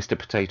doing the Mr.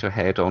 Potato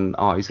Head on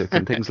Isaac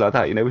and things like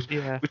that,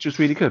 which was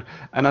really good.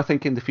 And I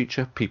think in the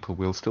future, people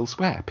will still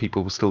swear.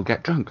 People will still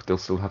get drunk. They'll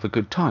still have a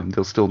good time.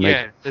 They'll still make...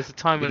 Yeah, there's a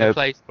time and a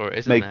place for it,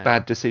 isn't there? Make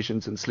bad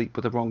decisions and sleep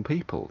with the wrong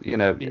people.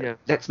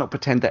 Let's not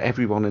pretend that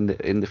everyone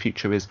in the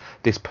future is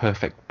this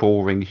perfect,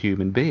 boring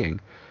human being.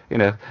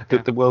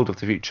 The world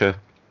of the future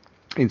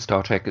in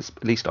Star Trek,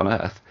 at least on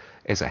Earth,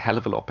 is a hell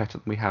of a lot better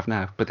than we have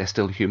now. But they're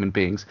still human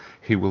beings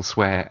who will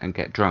swear and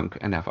get drunk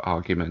and have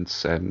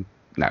arguments. And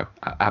no,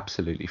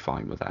 absolutely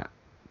fine with that.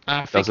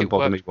 Doesn't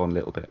bother me one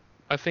little bit.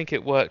 I think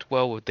it worked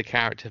well with the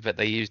character that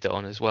they used it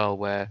on as well,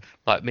 where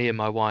like me and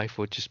my wife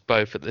were just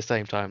both at the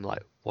same time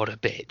like, what a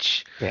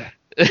bitch. Yeah.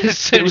 As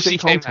soon as she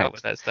came out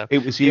with that stuff.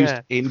 It was used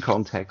in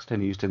context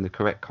and used in the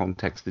correct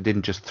context. They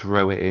didn't just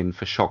throw it in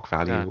for shock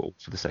value or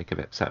for the sake of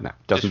it. So no,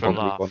 doesn't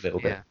bother me one little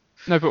bit.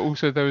 No, but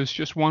also there was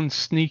just one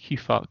sneaky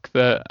fuck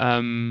that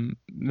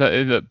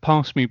that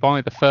passed me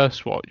by the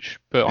first watch,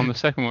 but on the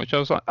second watch I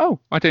was like, oh,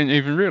 I didn't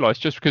even realise,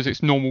 just because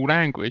it's normal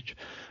language.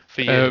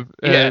 For you.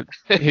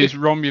 His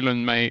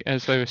Romulan mate,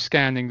 as they were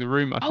scanning the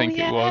room, I think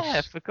it was.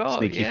 I forgot.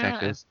 Sneaky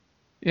fuckers.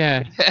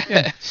 Yeah.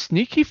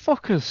 Sneaky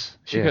fuckers.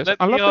 She goes,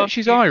 I love that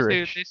she's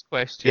Irish. This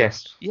question.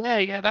 Yes.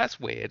 Yeah, that's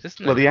weird, isn't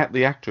it? Well,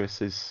 the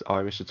actress is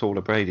Irish. It's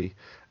Orla Brady.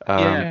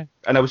 And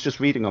I was just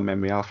reading on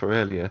Memory Alpha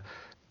earlier.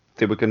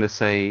 They were going to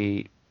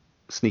say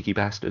sneaky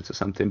bastards or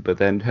something, but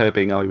then her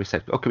being Irish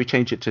said, "Oh, can we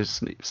change it to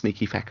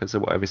sneaky feckers or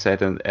whatever?"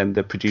 Said, and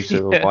the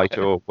producer or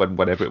writer or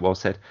whatever it was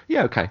said,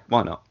 "Yeah, okay,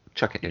 why not?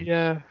 Chuck it in."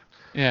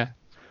 Yeah.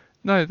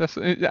 No,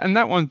 and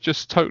that one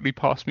just totally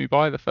passed me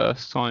by the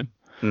first time.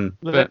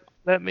 But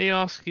let me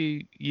ask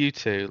you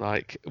two,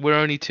 like, we're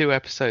only 2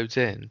 episodes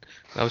in.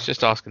 I was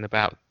just asking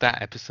about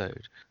that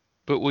episode.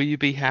 But will you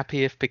be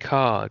happy if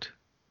Picard,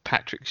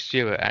 Patrick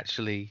Stewart,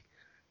 actually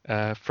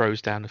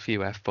throws down a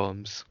few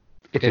F-bombs?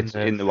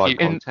 In the right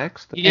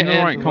context? In the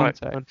right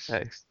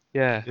context.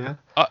 Yeah.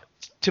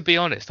 To be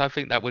honest, I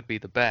think that would be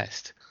the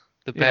best.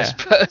 The best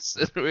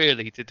person,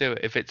 really, to do it,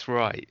 if it's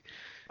right.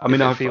 I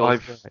mean,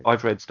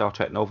 I've read Star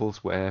Trek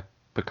novels where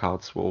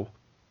Picard swore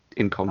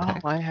in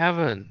context. Oh, I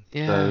haven't.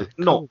 Yeah.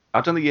 So,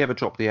 I don't think he ever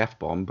dropped the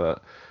F-bomb,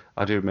 but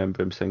I do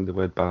remember him saying the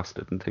word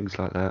bastard and things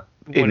like that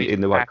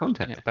in the right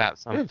context. About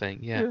something,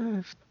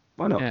 yeah.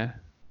 Why not? Yeah.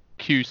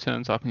 Q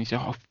turns up and he says,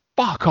 "Oh,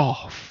 fuck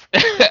off."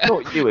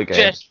 Not you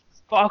again. Just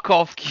fuck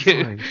off,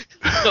 Q.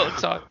 Not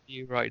time for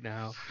you right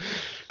now.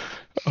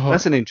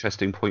 That's an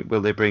interesting point.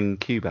 Will they bring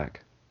Q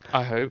back?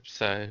 I hope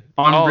so.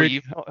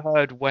 You've not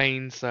heard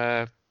Wayne's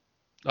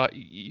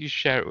You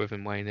share it with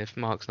him, Wayne. If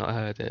Mark's not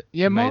heard it,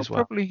 yeah, Mark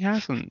well. probably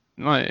hasn't,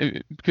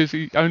 because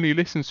he only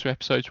listens to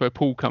episodes where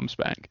Paul comes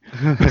back.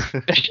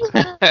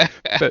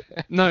 But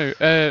no,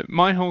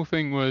 my whole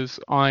thing was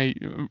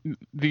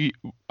the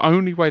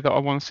only way that I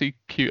want to see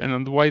Q,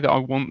 and the way that I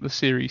want the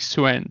series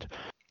to end,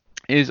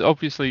 is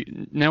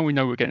obviously now we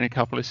know we're getting a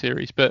couple of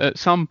series, but at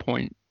some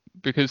point,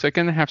 because they're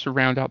going to have to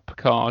round up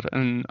Picard,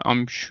 and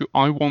I'm sure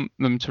I want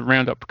them to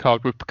round up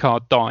Picard with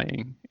Picard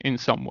dying in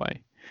some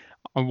way.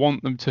 I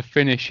want them to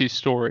finish his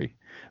story,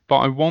 but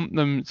I want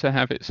them to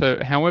have it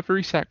so however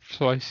he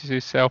sacrifices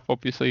himself,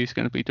 obviously he's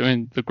going to be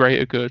doing the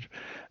greater good,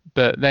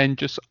 but then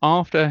just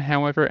after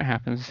however it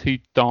happens,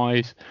 he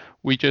dies,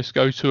 we just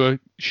go to a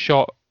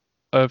shot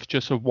of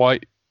just a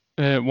white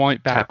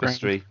background.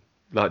 Tapestry,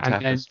 like and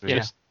tapestry. Then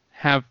just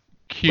have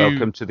Q.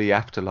 Welcome to the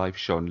afterlife,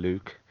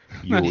 Jean-Luc.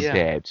 You're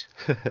dead.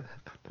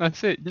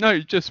 That's it.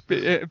 No,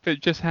 but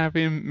just have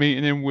him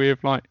meeting him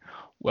with like,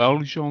 well,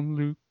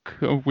 Jean-Luc,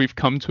 we've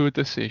come to a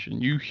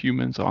decision. You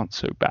humans aren't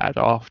so bad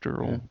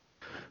after all.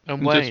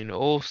 And Wayne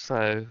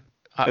also.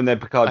 And then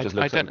Picard just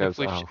looks up and goes,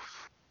 "Oh."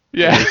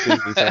 Yeah.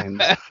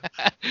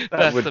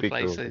 That would be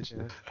cool.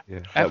 Yeah,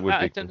 that would be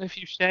I don't know if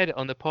you shared it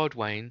on the pod,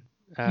 Wayne,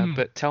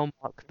 but tell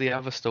Mark the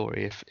other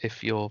story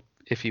if you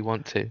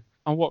want to.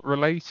 And what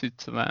related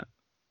to that?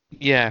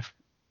 Yeah,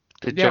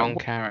 the John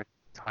Carrot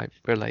type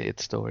related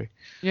story.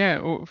 Yeah,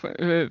 well,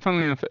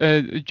 funnily enough,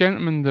 a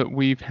gentleman that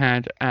we've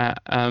had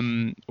at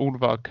all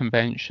of our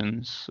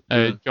conventions,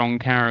 John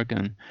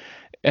Carrigan,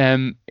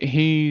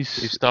 he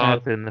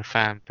starred in the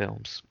fan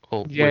films.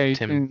 With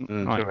Tim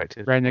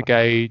directed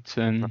Renegades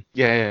and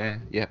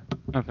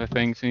other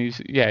things. And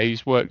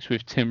he's worked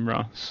with Tim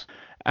Russ,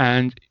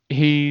 and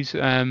he's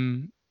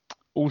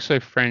also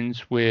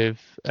friends with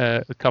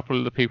a couple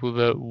of the people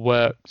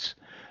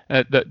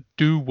that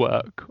do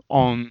work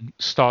on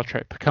Star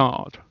Trek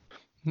Picard.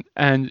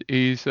 And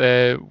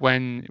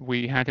when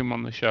we had him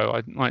on the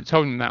show, I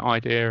told him that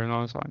idea, and I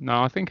was like,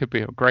 no, I think it'd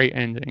be a great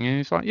ending. And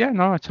he's like, yeah,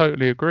 no, I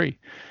totally agree.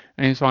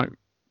 And he's like,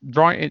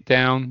 write it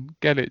down,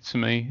 get it to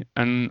me,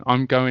 and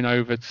I'm going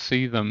over to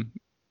see them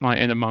like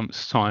in a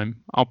month's time.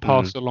 I'll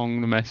pass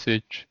along the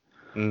message.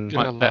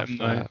 Let them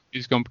know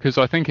he's gone, because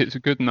I think it's a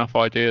good enough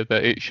idea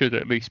that it should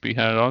at least be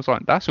heard. I was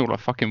like, that's all I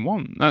fucking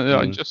want.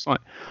 I just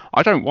like,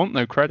 I don't want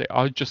no credit.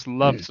 I just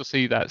love to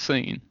see that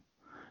scene.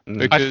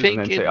 I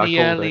think in the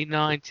early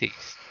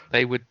 90s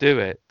they would do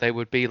it. They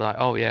would be like,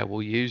 oh yeah,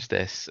 we'll use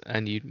this,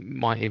 and you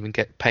might even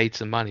get paid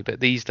some money. But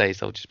these days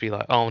they'll just be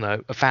like, oh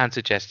no, a fan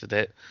suggested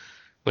it.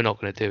 We're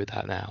not going to do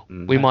that now.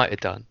 We might have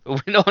done,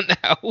 but we're not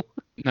now.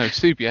 No,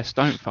 CBS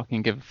don't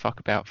fucking give a fuck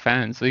about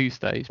fans these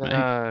days, mate.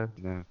 No,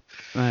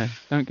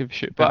 don't give a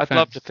shit about fans. But I'd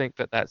love to think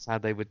that that's how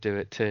they would do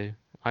it too.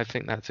 I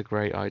think that's a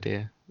great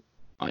idea.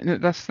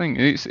 That's the thing.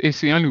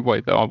 It's the only way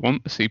that I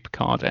want to see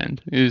Picard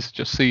end, is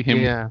just see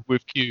him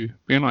with Q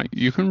being like,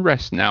 you can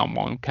rest now,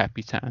 mon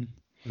Capitan.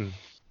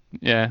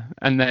 Yeah,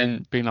 and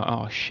then being like,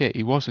 oh shit,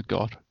 he was a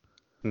god.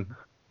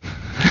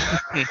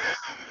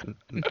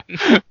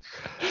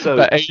 So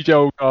that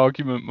age-old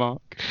argument,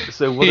 Mark.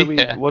 So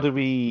what do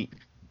we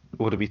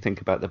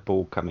think about the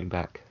Borg coming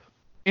back?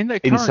 In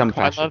some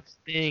fashion.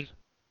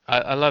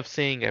 I love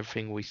seeing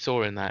everything we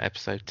saw in that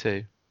episode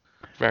too.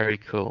 Very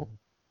cool.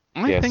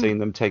 Seeing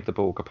them take the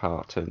Borg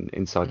apart and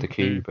inside the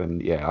cube,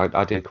 and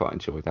I did quite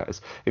enjoy that.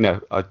 As you know,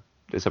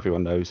 as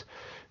everyone knows,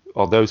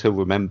 or those who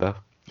remember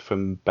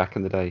from back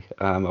in the day,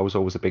 I was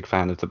always a big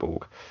fan of the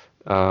Borg.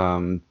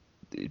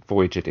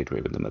 Voyager did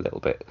ruin them a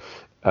little bit.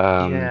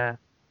 I've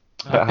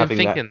been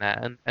thinking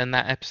that, and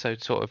that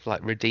episode sort of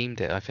like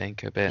redeemed it, I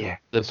think, a bit. Yeah,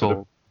 the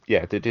Borg.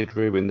 They did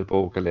ruin the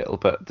Borg a little,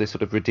 but they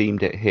sort of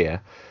redeemed it here.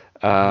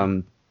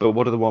 But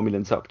what are the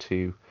Romulans up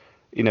to?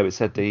 You know, it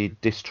said they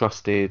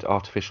distrusted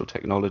artificial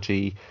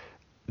technology.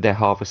 They're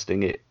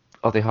harvesting it.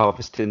 Are they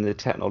harvesting the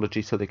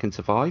technology so they can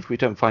survive? We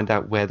don't find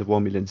out where the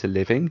Romulans are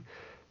living.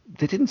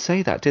 They didn't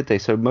say that, did they?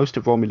 So most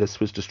of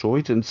Romulus was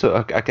destroyed, and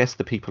so I guess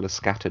the people are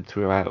scattered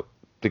throughout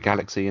the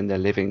galaxy and they're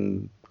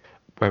living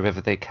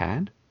wherever they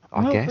can.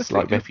 I guess,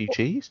 like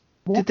refugees.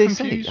 Did they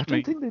say? I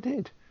don't think they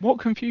did. What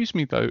confused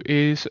me though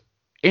is,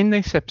 in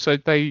this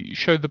episode they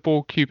show the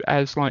Borg cube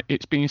as like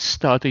it's being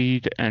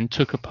studied and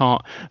took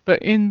apart,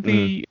 but in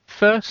the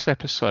first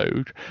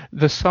episode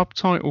the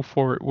subtitle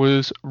for it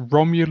was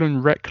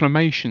Romulan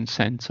Reclamation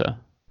Center.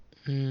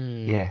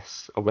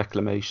 Yes, a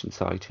reclamation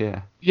site.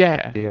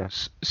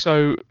 Yes.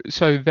 So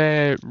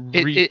they're.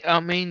 I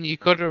mean, you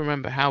got to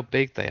remember how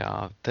big they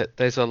are. That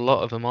there's a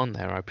lot of them on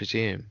there, I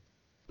presume.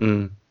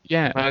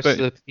 Yeah, most of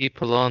the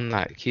people on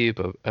that cube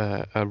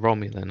are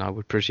Romulan, I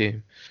would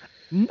presume.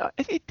 No,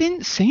 it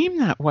didn't seem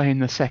that way in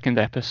the second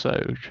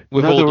episode.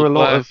 There were a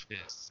lot of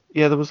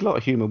there was a lot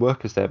of human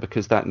workers there,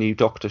 because that new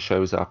doctor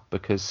shows up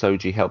because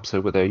Soji helps her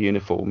with her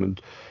uniform,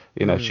 and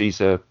you know she's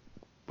a.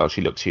 Well,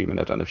 she looks human.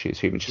 I don't know if she's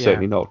human. She's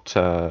certainly not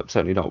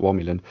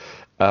Romulan.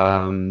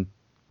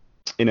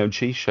 You know, and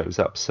she shows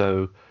up.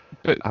 So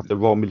have the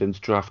Romulans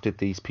drafted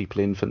these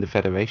people in from the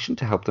Federation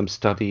to help them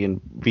study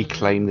and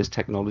reclaim this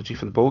technology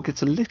from the Borg?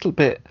 It's a little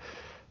bit,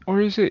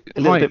 or is it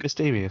a little bit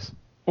mysterious?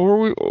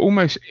 or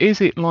almost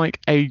is it like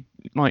a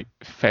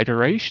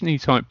Federation-y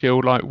type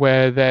deal, like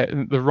where the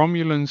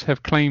Romulans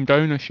have claimed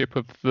ownership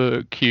of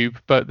the cube,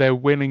 but they're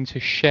willing to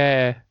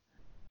share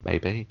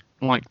maybe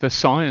like the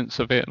science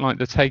of it, like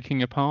the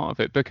taking apart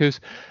of it, because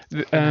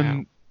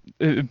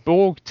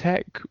Borg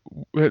tech,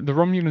 the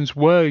Romulans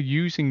were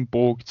using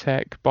Borg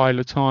tech by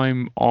the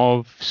time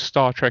of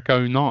Star Trek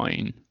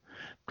 09,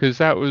 because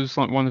that was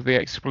like one of the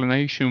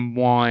explanation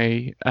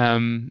why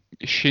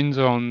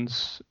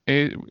Shinzon's,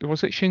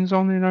 was it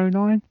Shinzon in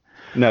 09?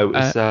 No,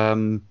 it's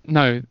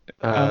no.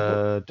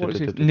 What was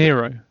it?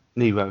 Nero.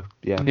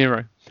 Yeah.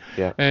 Nero.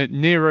 Yeah.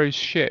 Nero's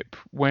ship,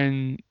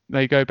 when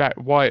they go back,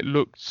 why it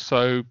looked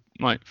so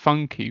like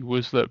funky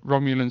was that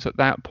Romulans at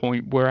that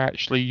point were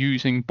actually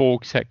using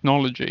Borg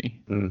technology.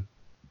 Mm.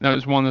 That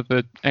was one of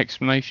the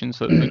explanations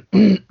that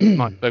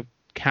the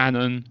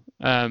canon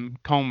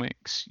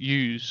comics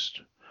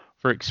used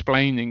for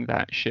explaining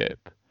that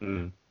ship.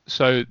 Mm.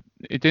 So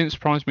it didn't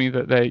surprise me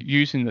that they're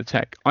using the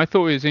tech. I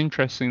thought it was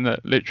interesting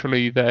that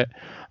literally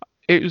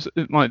it was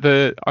like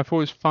I thought it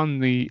was fun,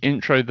 the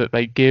intro that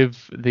they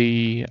give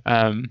the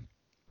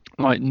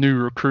like new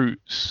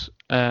recruits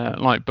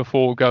like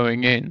before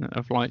going in,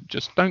 of like,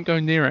 just don't go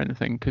near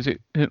anything, because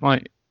it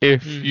like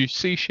if you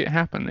see shit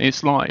happen,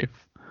 it's live.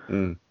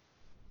 And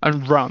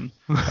run.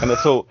 And I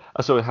saw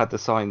it had the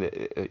sign that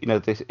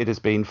it has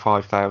been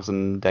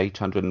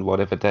 5,800 and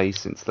whatever days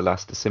since the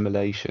last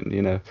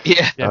assimilation.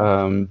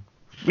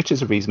 Which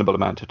is a reasonable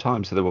amount of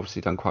time, so they've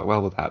obviously done quite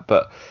well with that.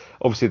 But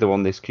obviously they're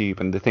on this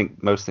cube, and they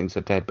think most things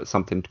are dead, but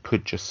something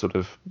could just sort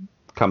of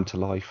come to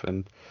life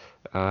and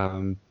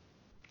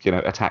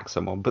attack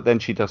someone. But then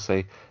she does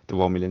say the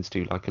Romulans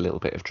do like a little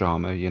bit of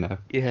drama,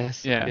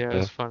 Yes. Yeah,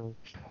 it's funny.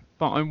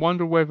 But I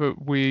wonder whether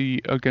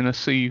we are going to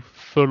see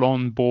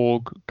full-on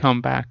Borg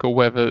come back, or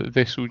whether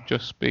this will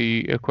just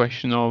be a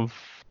question of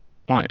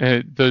like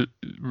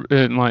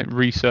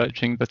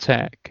researching the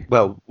tech.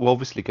 Well, we're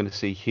obviously going to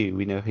see Hugh.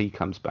 We know he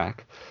comes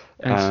back,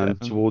 and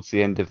towards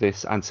the end of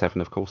this, and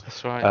Seven, of course.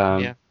 That's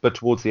right. But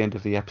towards the end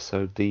of the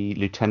episode, the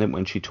lieutenant,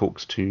 when she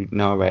talks to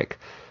Narek,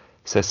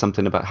 says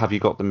something about, "Have you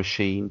got the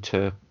machine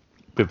to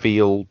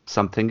reveal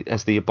something?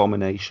 Has the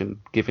Abomination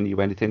given you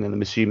anything?" And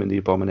I'm assuming the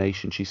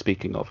Abomination she's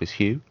speaking of is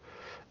Hugh.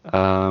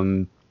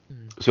 So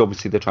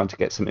obviously they're trying to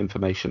get some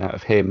information out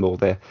of him, or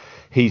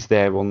he's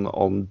there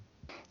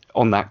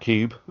on that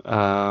cube,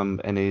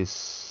 and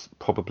is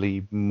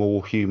probably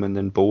more human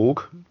than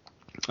Borg,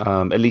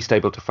 at least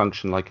able to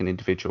function like an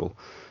individual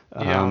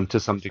to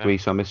some degree.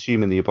 So I'm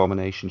assuming the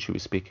Abomination she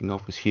was speaking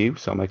of was Hugh.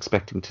 So I'm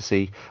expecting to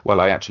see.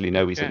 Well, I actually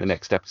know he's in the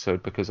next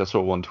episode, because I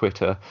saw on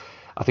Twitter,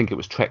 I think it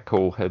was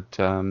Trekcore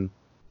had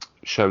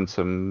shown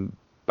some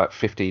about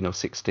 15 or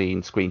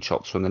 16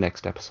 screenshots from the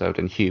next episode,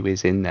 and Hugh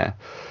is in there.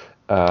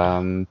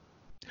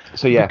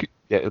 So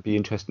it'll be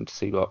interesting to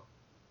see what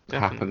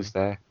happens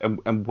there,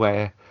 and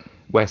where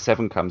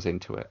Seven comes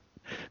into it.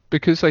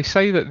 Because they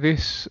say that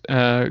this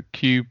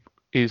cube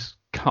is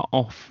cut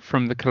off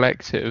from the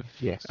collective,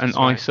 and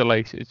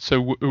isolated.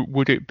 So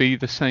would it be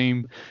the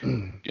same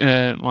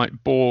like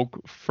Borg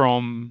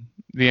from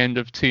the end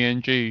of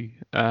TNG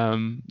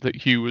that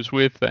Hugh was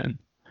with then?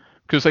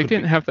 Because they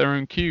didn't have their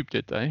own cube,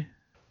 did they?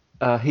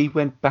 He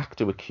went back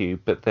to a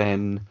cube, but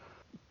then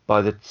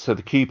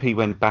the cube he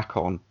went back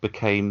on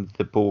became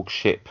the Borg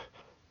ship,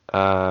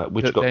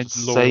 which got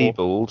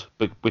disabled,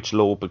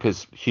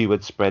 because Hugh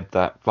had spread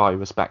that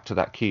virus back to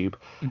that cube,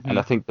 and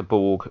I think the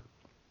Borg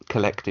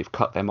collective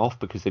cut them off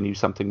because they knew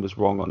something was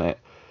wrong on it.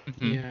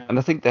 And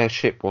I think their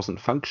ship wasn't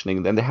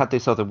functioning. Then they had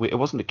this other it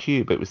wasn't a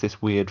cube, it was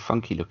this weird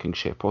funky looking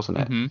ship, wasn't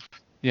it?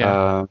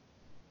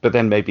 But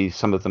then maybe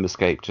some of them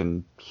escaped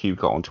and Hugh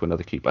got onto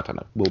another cube. I don't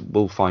know,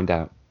 we'll find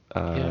out,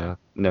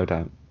 no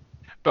doubt.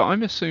 But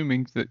I'm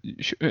assuming that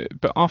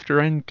but after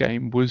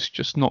Endgame, was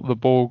just not the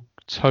Borg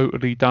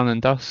totally done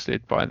and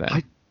dusted by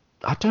then?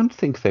 I don't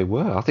think they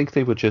were. I think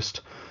they were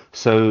just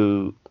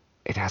so.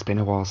 It has been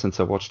a while since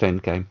I watched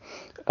Endgame.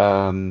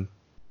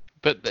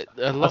 But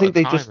a lot I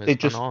think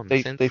of time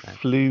they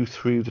flew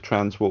through the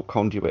transwarp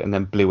conduit and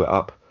then blew it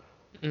up.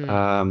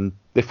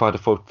 They fired a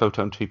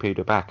photon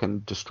torpedo back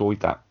and destroyed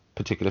that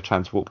particular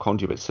transwarp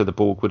conduit, so the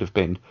Borg would have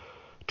been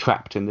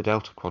trapped in the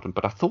Delta Quadrant.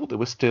 But I thought they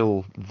were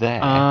still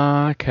there.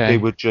 Okay. They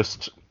were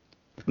just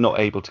not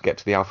able to get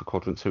to the Alpha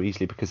Quadrant so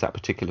easily because that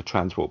particular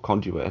transwarp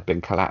conduit had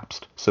been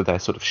collapsed. So their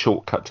sort of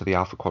shortcut to the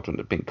Alpha Quadrant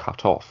had been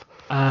cut off.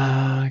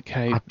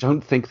 Okay. I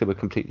don't think they were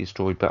completely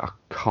destroyed, but I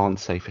can't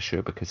say for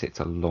sure because it's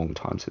a long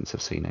time since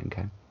I've seen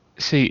Endgame.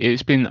 See,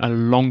 it's been a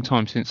long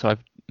time since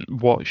I've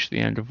watched the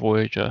end of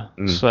Voyager.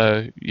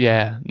 So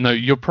yeah, no,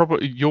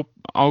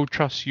 I'll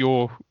trust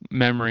your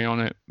memory on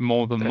it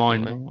more than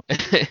mine.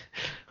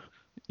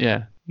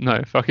 Yeah,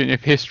 no, fucking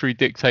if history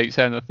dictates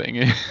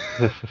anything,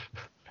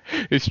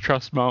 it's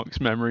trust Mark's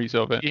memories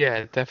of it.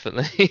 Yeah,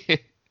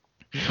 definitely.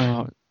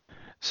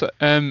 So,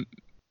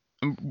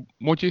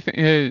 what do you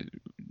think?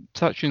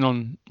 Touching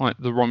on like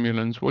the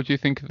Romulans, what do you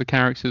think of the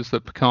characters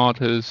that Picard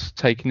has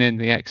taken in,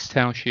 the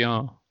ex-Tau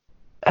Shiar?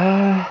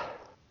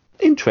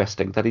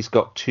 Interesting that he's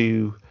got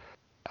two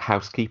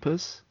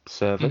housekeepers,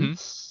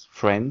 servants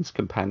friends,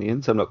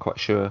 companions. I'm not quite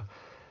sure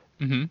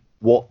Mm-hmm.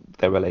 what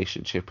their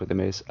relationship with him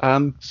is.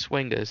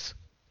 Swingers.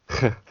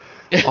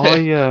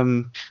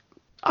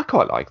 I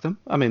quite like them.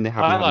 I mean, they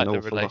haven't had an the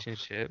awful lot.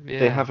 relationship. Yeah.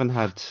 They haven't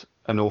had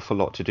an awful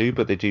lot to do,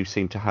 but they do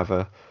seem to have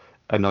a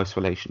nice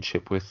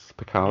relationship with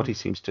Picard. He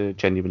seems to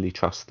genuinely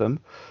trust them.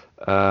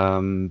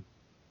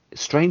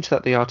 Strange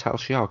that they are Tal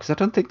Shiar, because I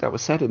don't think that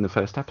was said in the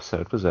first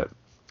episode, was it?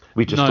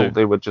 We just thought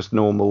they were just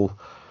normal,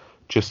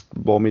 just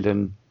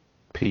Romulan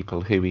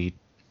people who he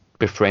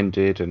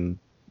befriended and,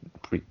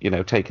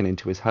 taken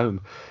into his home.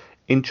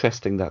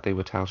 Interesting that they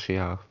were Tal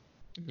Shiar.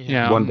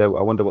 Yeah. I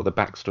wonder what the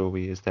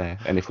backstory is there,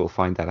 and if we'll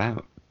find that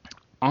out.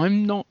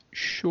 I'm not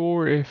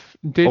sure if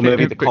or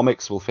maybe the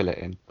comics will fill it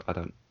in. I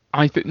don't.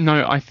 I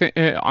think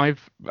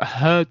I've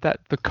heard that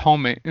the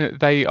comic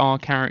they are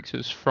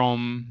characters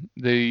from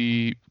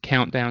the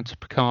Countdown to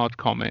Picard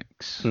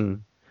comics.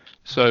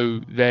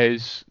 So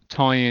there's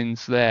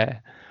tie-ins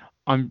there.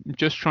 I'm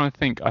just trying to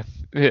think.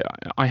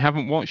 I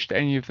haven't watched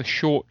any of the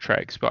short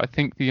treks, but I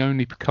think the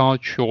only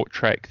Picard short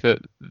trek that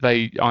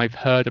I've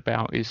heard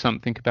about is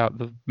something about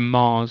the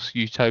Mars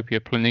Utopia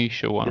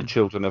Planitia one. The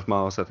Children of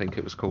Mars, I think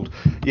it was called.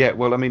 Yeah,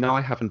 well, I mean, I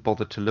haven't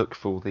bothered to look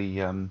for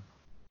the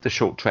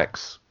short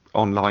treks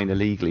online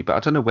illegally, but I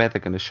don't know where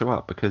they're going to show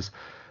up, because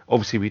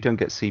obviously we don't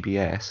get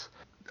CBS.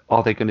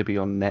 Are they going to be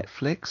on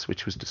Netflix,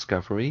 which was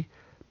Discovery?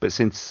 But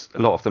since a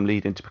lot of them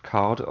lead into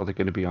Picard, are they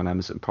going to be on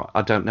Amazon Prime?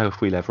 I don't know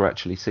if we'll ever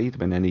actually see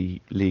them in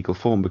any legal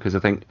form, because I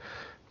think,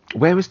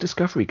 where is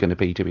Discovery going to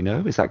be? Do we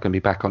know? Is that going to be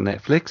back on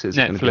Netflix? Is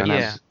it going to be on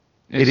Amazon?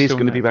 It is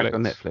going to be back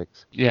on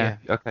Netflix. Yeah.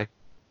 Okay.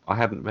 I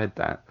hadn't read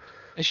that.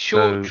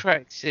 Short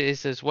treks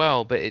is as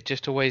well, but it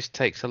just always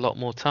takes a lot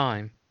more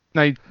time.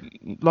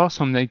 Last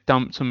time they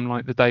dumped them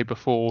like the day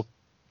before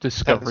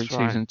Discovery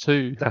season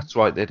 2. That's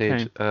right, they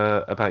did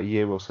about a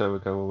year or so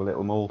ago, or a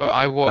little more. But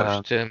I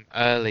watched them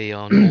early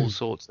on all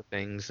sorts of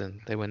things,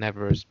 and they were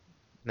never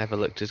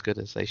looked as good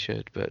as they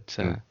should. But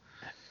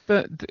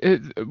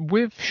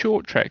with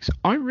short treks,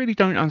 I really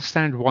don't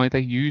understand why they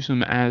use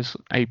them as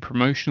a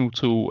promotional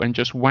tool and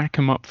just whack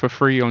them up for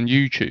free on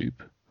YouTube.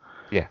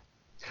 Yeah.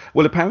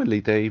 Well, apparently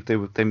they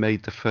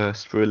made the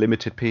first, for a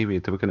limited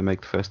period, they were going to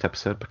make the first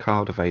episode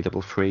Picard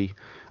available free,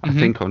 I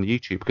think, on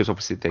YouTube, because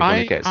obviously they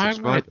want to get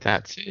subscribers. I read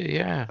that too,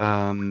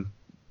 yeah.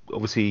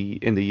 Obviously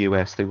in the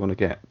US they want to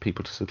get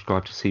people to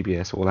subscribe to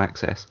CBS All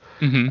Access,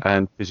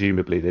 and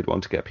presumably they'd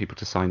want to get people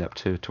to sign up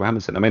to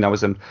Amazon. I mean,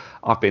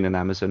 I've been an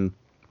Amazon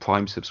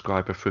Prime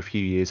subscriber for a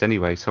few years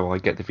anyway, so I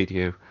get the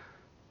video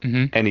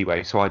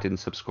anyway, so I didn't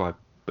subscribe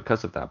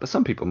because of that. But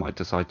some people might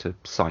decide to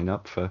sign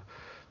up for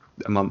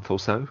a month or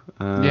so,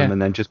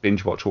 and then just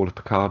binge watch all of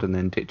Picard and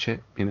then ditch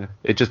it.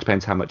 It just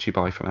depends how much you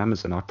buy from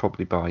Amazon. I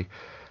probably buy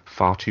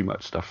far too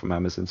much stuff from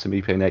Amazon, so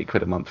me paying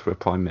 £8 a month for a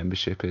Prime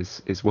membership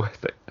is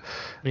worth it.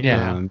 But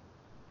yeah,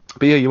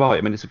 you're right.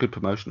 I mean, it's a good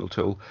promotional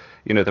tool.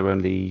 They're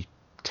only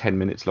 10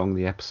 minutes long,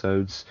 the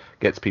episodes,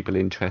 gets people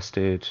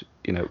interested.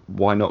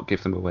 Why not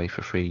give them away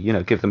for free?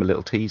 Give them a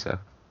little teaser.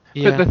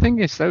 But the thing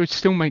is, they would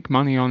still make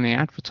money on the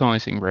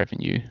advertising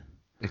revenue.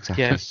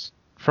 Exactly. Yes.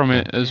 From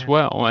it as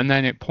well, and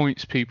then it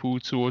points people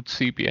towards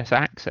CBS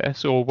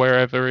Access or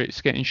wherever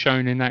it's getting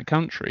shown in that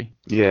country.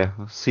 Yeah,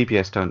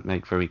 CBS don't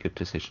make very good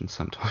decisions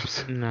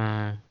sometimes.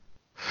 No.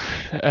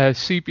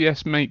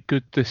 CBS make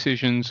good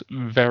decisions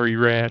very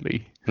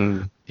rarely.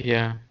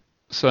 Yeah.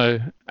 So,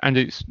 and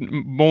it's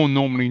more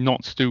normally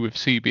not to do with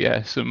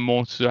CBS and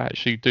more to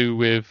actually do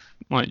with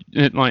like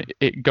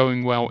it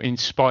going well in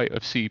spite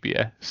of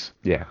CBS.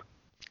 Yeah.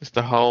 It's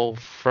the whole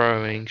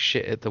throwing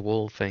shit at the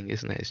wall thing,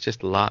 isn't it? It's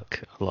just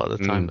luck a lot of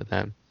the time with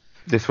them.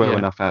 They throw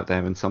enough out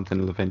there and something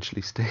will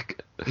eventually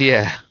stick.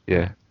 Yeah.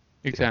 Yeah.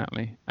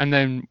 Exactly. And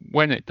then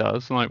when it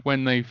does, like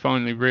when they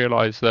finally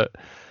realise that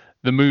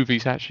the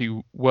movies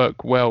actually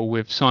work well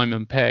with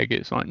Simon Pegg,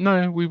 it's like,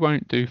 no, we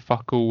won't do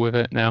fuck all with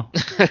it now.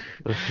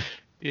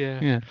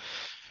 Yeah.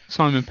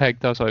 Simon Pegg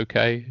does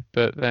okay,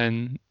 but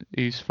then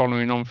he's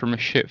following on from a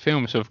shit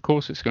film, so of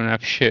course it's going to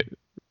have shit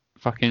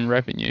fucking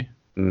revenue.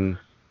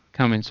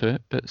 Come into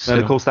it, but still.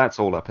 And of course that's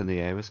all up in the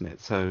air, isn't it?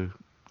 So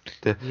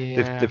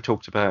they've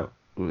talked about,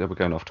 we're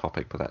going off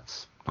topic, but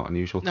that's not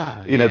unusual.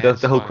 No,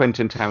 the whole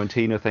Quentin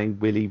Tarantino thing,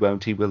 will he,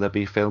 won't he, will there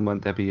be a film,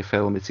 won't there be a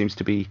film? It seems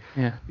to be,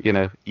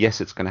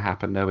 yes, it's going to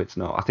happen, no, it's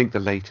not. I think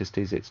the latest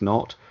is it's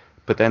not,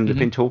 but then they've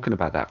been talking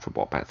about that for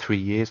about 3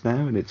 years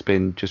now, and it's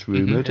been just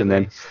rumoured, and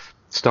then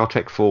Star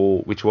Trek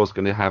 4, which was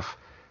going to have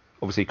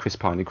obviously Chris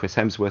Pine and Chris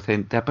Hemsworth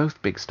in, they're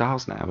both big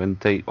stars now, and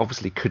they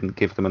obviously couldn't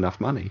give them enough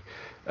money.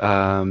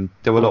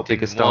 They were a lot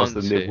bigger stars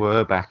than they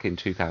were back in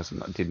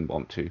 2000. I didn't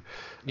want to.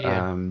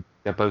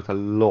 They're both a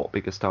lot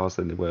bigger stars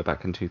than they were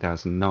back in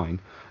 2009.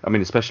 I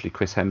mean, especially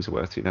Chris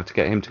Hemsworth. To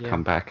get him to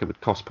come back, it would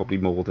cost probably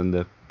more than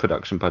the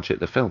production budget of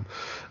the film,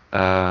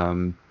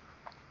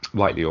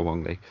 rightly or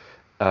wrongly.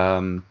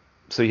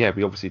 So yeah,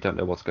 we obviously don't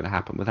know what's going to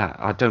happen with that.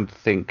 I don't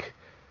think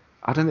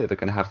they're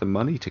going to have the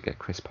money to get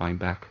Chris Pine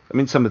back. I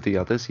mean, some of the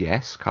others,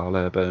 yes, Carl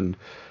Urban,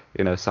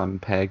 Simon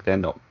Pegg, they're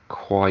not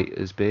quite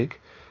as big.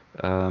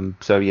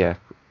 So yeah,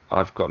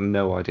 I've got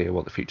no idea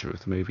what the future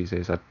of the movies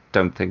is. I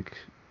don't think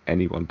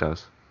anyone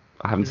does.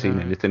 I haven't seen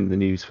anything in the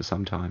news for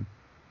some time.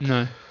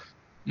 No,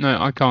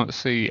 I can't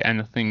see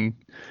anything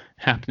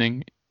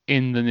happening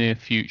in the near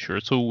future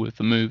at all with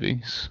the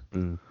movies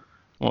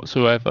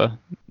whatsoever.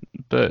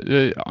 But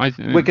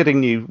we're getting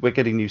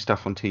new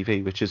stuff on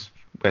TV, which is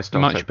where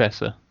Star much Trek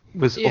better.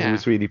 was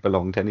always really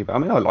belonged anyway. I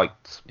mean, I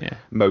liked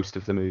most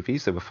of the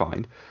movies; they were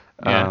fine,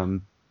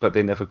 but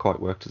they never quite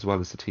worked as well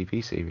as the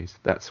TV series.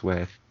 That's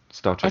where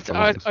Star Trek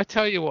belongs. I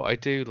tell you what I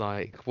do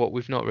like. What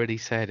we've not really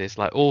said is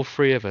like all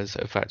three of us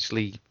have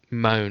actually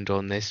moaned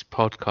on this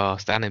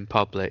podcast and in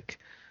public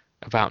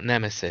about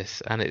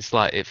Nemesis, and it's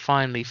like it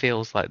finally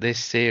feels like this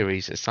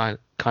series is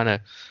kind of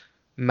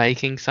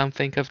making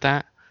something of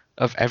that,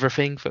 of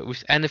everything,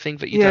 anything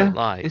that you don't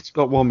like. It's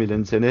got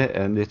Romulans in it,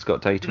 and it's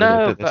got Data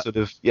in it, but sort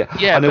of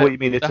I know what you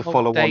mean. It's a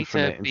follow on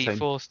from it.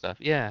 B4 stuff,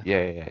 yeah.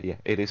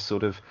 It is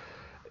sort of,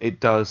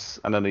 it does,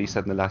 and I know you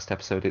said in the last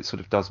episode, it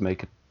sort of does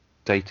make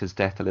Data's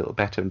death a little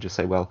better, and just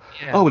say, well,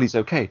 he's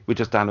okay. We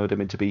just download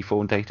him into B4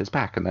 and Data's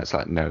back, and that's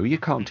like, no, you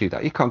can't do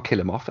that. You can't kill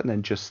him off and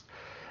then just,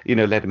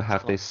 let him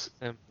have this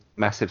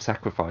massive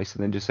sacrifice,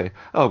 and then just say,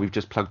 we've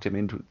just plugged him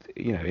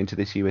into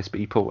this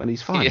USB port and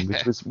he's fine,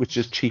 which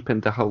just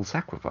cheapened the whole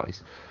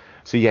sacrifice.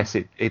 So yes,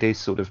 it is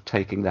sort of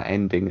taking that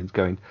ending and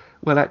going,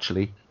 well,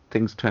 actually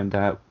things turned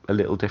out a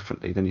little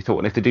differently than you thought,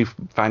 and if they do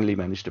finally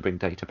manage to bring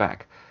Data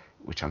back,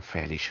 which I'm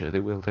fairly sure they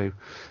will do,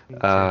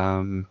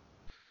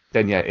 then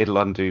it'll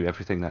undo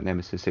everything that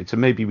Nemesis did. So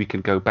maybe we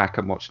can go back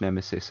and watch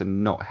Nemesis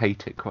and not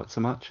hate it quite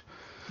so much.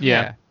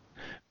 Yeah.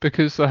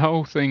 Because the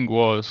whole thing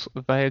was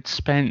they had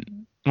spent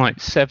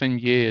like 7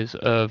 years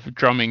of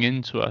drumming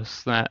into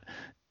us that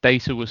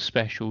Data was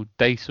special,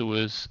 Data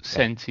was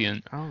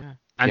sentient, and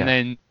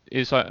then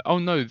it's like, oh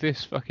no,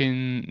 this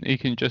fucking, he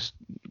can just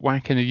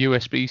whack in a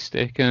USB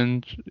stick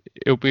and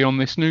it'll be on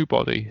this new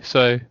body,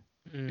 so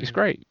it's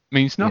great.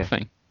 Means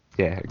nothing.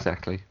 Yeah,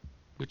 exactly.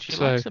 Would you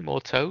like some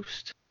more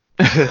toast?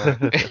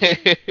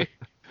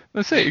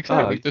 That's it,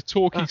 exactly. The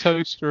talkie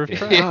toaster of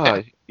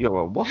Trek. You're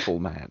a waffle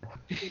man.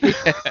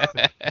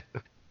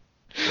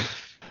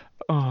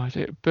 Oh,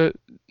 dear. But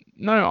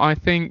no, I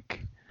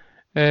think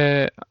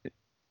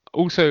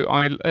also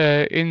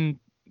in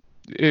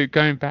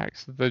going back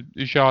to the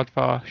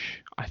Zardvash,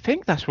 I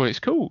think that's what it's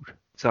called.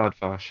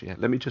 Zardvash, yeah.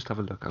 Let me just have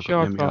a look.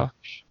 Zardvash.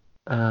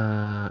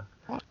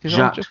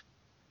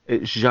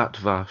 It's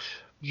Zhatvash.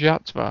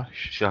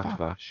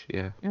 Zhatvash,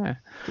 yeah. Yeah.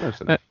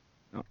 Close enough.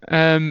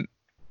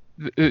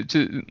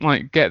 To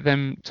like get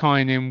them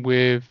tying in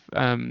with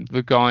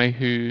the guy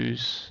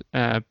who's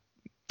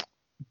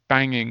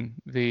banging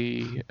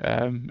the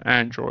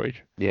android.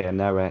 Yeah,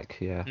 Narek.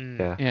 Yeah.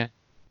 Narek.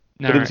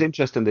 But it was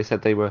interesting. They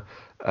said they were.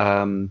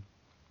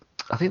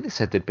 I think they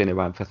said they'd been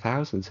around for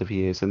thousands of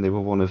years, and they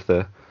were one of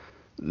the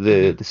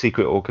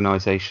secret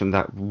organisation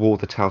that wore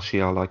the Tal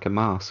Shiar like a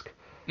mask.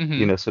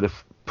 Mm-hmm. Sort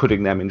of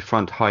putting them in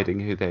front, hiding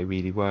who they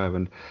really were,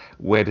 and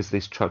where does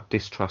this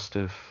distrust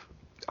of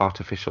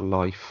artificial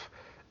life,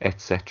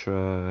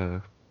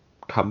 etc.,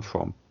 come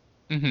from?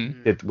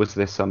 Mm-hmm. Was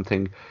there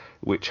something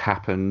which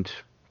happened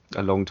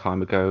a long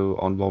time ago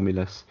on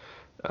Romulus,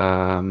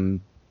 to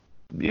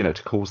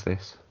cause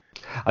this?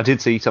 I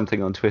did see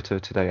something on Twitter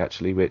today,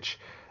 actually, which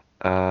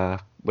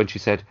when she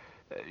said,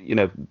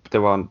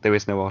 there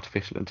is no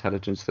artificial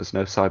intelligence, there's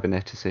no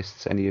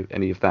cyberneticists,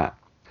 any of that.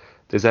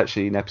 There's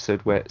actually an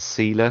episode where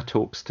Seela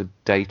talks to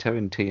Data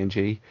in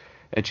TNG,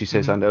 and she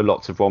says, I know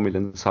lots of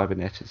Romulan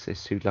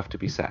cyberneticists who'd love to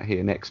be sat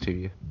here next to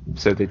you.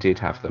 So they did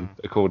have them,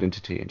 according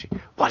to TNG.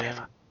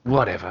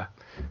 Whatever.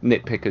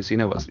 Nitpickers, you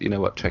know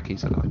what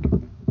Trekkies are like.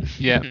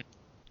 Yeah.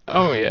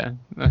 Oh, yeah.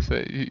 That's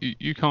it.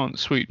 You can't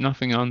sweep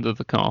nothing under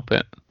the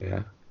carpet.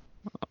 Yeah.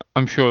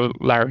 I'm sure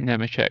Larry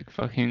Nemeczek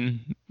fucking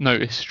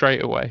noticed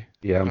straight away.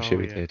 Yeah, I'm sure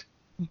he did.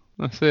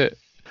 That's it.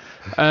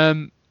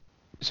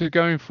 So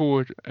going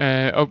forward,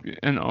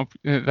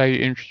 they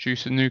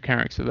introduce a new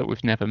character that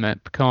we've never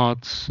met.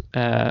 Picard's.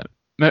 Saying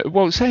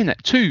that,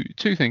 two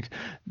things.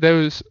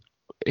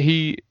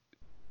 He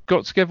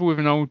got together with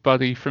an old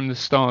buddy from the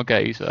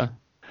Stargazer,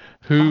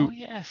 who,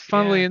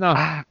 funnily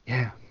enough,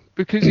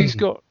 because he's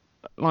got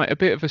like a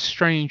bit of a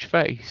strange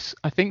face.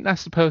 I think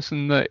that's the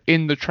person that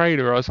in the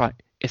trailer I was like,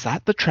 is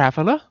that the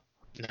Traveller?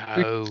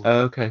 No.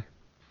 Okay.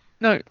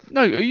 No.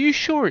 Are you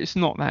sure it's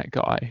not that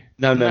guy?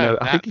 No.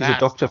 I think he's a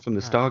doctor from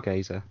the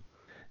Stargazer.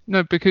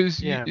 No,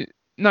 because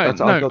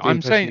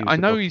I'm saying I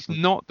know he's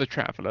not the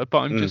Traveller, but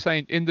I'm just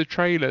saying in the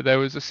trailer there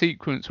was a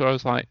sequence where I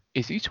was like,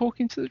 is he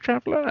talking to the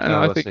Traveller? And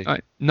I think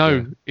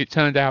it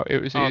turned out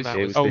it was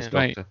his old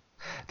mate.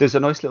 There's a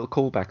nice little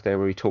callback there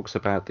where he talks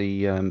about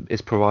the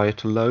is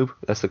parietal lobe.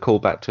 That's the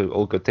callback to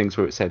All Good Things,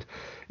 where it said,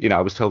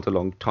 I was told a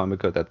long time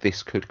ago that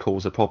this could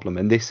cause a problem,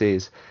 and this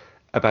is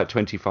about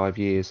 25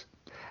 years.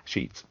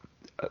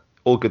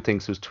 All Good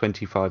Things was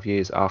 25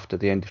 years after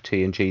the end of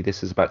TNG.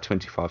 This is about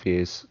 25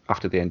 years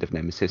after the end of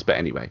Nemesis. But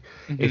anyway,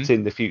 it's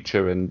in the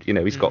future, and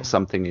he's got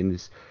something in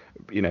his,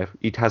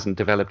 he hasn't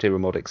developed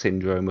Irumodic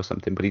syndrome or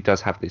something, but he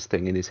does have this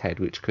thing in his head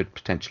which could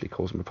potentially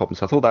cause him a problem.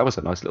 So I thought that was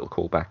a nice little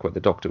callback where the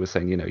doctor was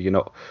saying, you're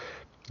not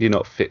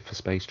fit for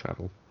space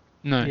travel.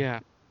 No. Yeah.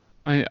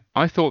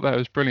 I thought that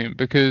was brilliant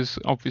because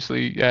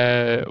obviously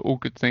All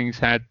Good Things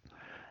had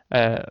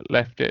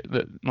left it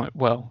that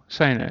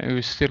saying it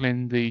was still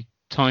in the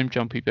time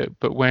jumpy bit,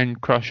 but when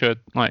Crusher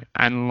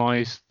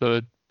analysed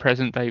the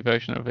present day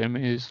version of him,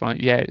 is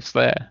it's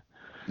there.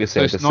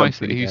 So it's nice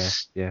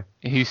that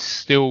he's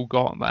still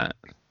got that.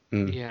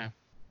 Yeah.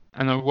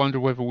 And I wonder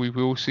whether we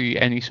will see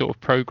any sort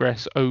of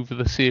progress over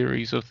the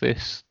series of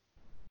this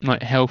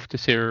health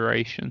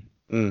deterioration.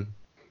 It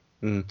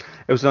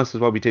was nice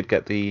as well. We did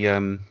get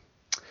the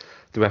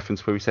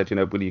reference where he said,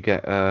 will you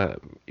get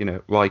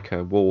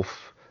Riker,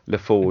 Worf,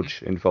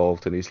 LaForge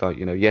involved? And he's like,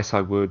 yes,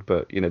 I would,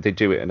 but they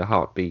do it in a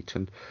heartbeat,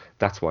 and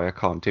that's why I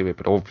can't do it.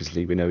 But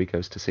obviously, we know he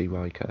goes to see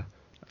Riker.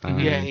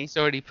 Yeah, he's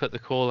already put the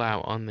call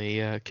out on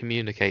the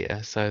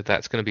communicator, so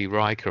that's going to be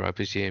Riker, I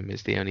presume,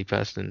 is the only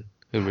person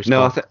who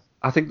responds. No,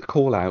 I think the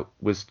call out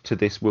was to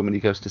this woman he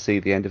goes to see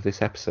at the end of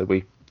this episode. Where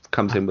he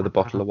comes in with a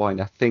bottle of wine.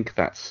 I think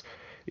that's.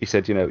 He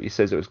said, he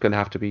says it was going to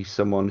have to be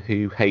someone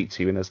who hates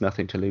you and has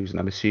nothing to lose, and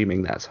I'm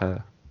assuming that's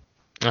her.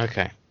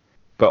 Okay.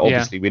 But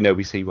obviously,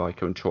 we see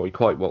Riker and Troy.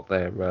 Quite what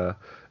their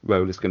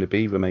role is going to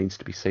be remains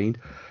to be seen.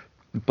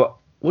 But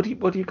what do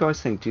you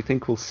guys think? Do you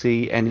think we'll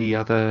see any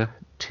other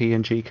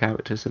TNG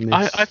characters in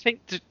this? I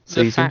think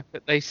the fact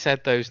that they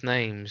said those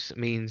names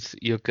means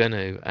you're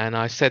gonna. And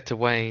I said to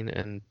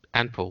Wayne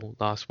and Paul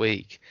last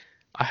week,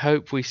 I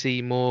hope we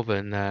see more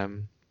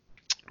than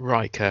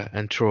Riker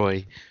and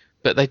Troy,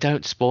 but they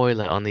don't spoil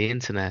it on the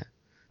internet.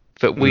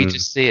 But we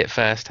just see it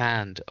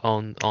firsthand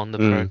on the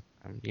program,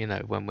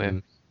 when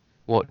we're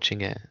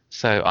watching it.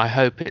 So I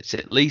hope it's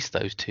at least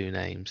those two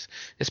names,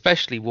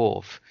 especially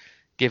Worf,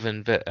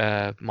 given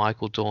that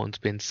Michael Dorn's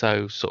been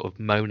so sort of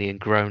moany and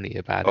groany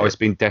about it. Oh, he's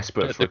been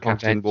desperate for a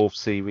Captain Worf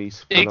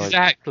series. For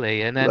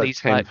exactly, and then he's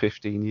 10,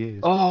 15 years.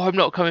 Oh, I'm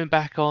not coming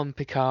back on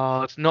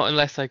Picard, not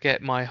unless I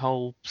get my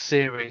whole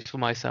series for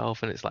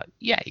myself. And it's like,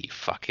 yeah, you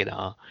fucking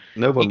are.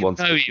 No one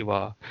wants. No, you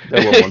are.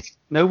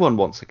 No one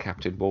wants a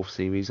Captain Worf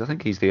series. I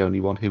think he's the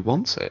only one who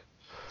wants it.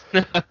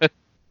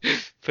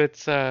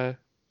 But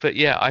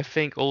yeah, I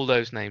think all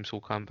those names will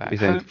come back.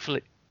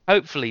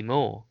 Hopefully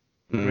more.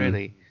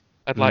 Really,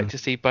 I'd like to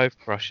see both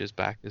Crushers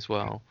back as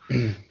well.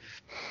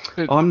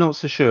 I'm not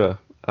so sure.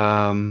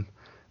 I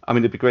mean,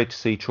 it'd be great to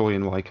see Troy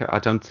and Riker. I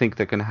don't think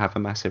they're going to have a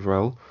massive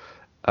role.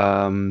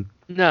 No.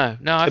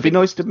 It'd be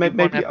nice to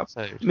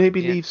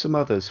maybe leave some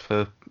others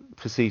for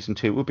season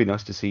 2. It would be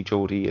nice to see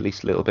Geordi at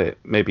least a little bit,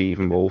 maybe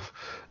even Worf.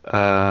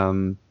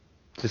 To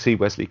see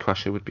Wesley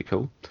Crusher would be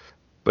cool.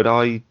 But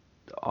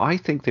I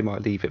think they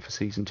might leave it for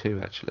season 2,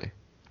 actually.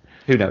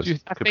 Who knows?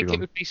 I think it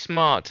would be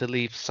smart to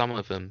leave some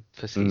of them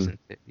for season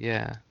 2.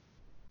 Yeah.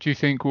 Do you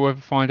think we'll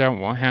ever find out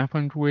what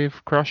happened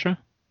with Crusher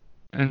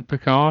and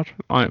Picard?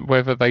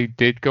 Whether they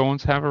did go on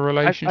to have a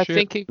relationship? I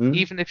think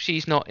even if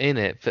she's not in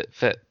it,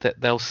 that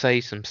they'll say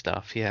some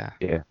stuff. Yeah.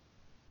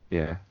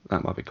 Yeah,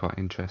 that might be quite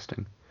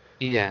interesting.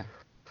 Yeah.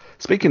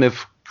 Speaking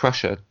of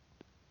Crusher,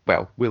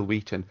 Will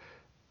Wheaton.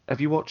 Have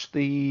you watched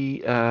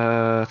the?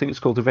 I think it's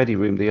called The Ready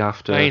Room, the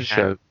after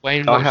show.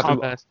 Wayne watched the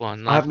first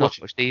one. I haven't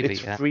watched either.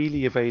 It's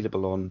freely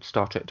available on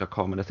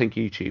StarTrek.com and I think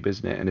YouTube,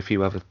 isn't it, and a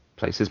few other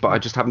places. But I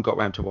just haven't got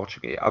around to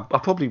watching it. I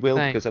probably will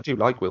because I do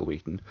like Will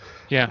Wheaton.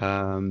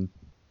 Yeah.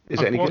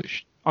 Is it any good?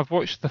 I've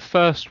watched the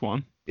first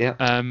one. Yeah.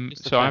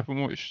 So I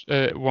haven't watched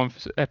one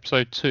for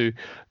episode 2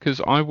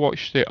 because I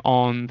watched it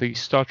on the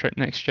Star Trek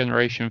Next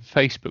Generation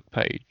Facebook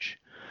page.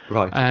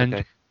 Right.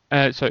 And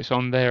so it's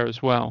on there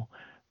as well.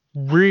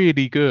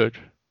 Really good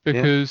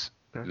because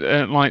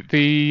where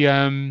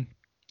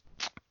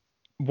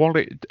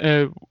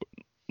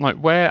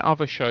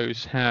other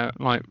shows have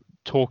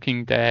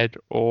Talking Dead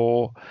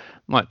or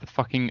the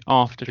fucking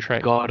After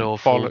Trek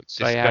bollocks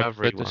they have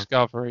for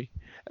Discovery,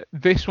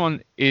 this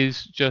one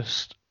is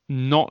just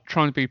not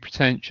trying to be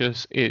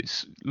pretentious.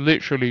 It's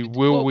literally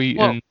Will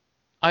Wheaton.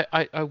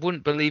 I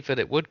wouldn't believe that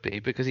it would be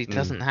because he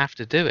doesn't have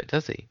to do it,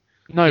 does he?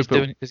 No, he's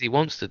doing it because he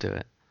wants to do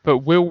it. But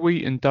Will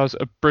Wheaton does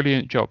a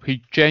brilliant job.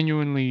 He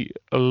genuinely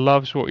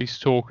loves what he's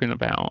talking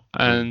about,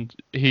 and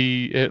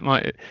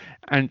it's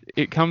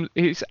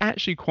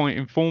actually quite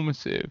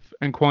informative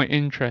and quite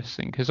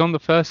interesting. Because on the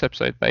first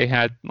episode, they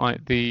had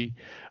the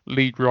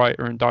lead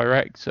writer and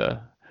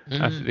director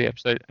after the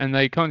episode, and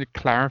they kind of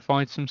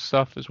clarified some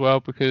stuff as well.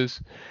 Because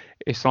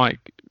it's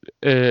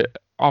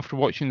after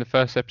watching the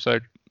first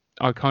episode,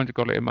 I kind of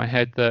got it in my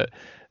head that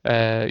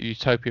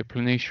Utopia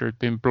Planitia had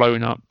been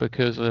blown up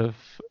because of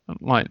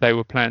they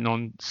were planning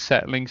on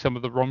settling some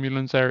of the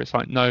Romulans there. It's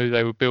no,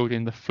 they were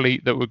building the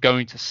fleet that were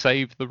going to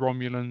save the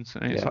Romulans,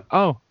 and it's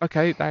oh,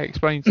 okay, that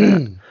explains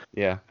that.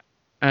 Yeah.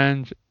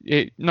 And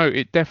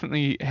it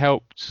definitely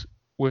helped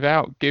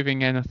without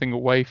giving anything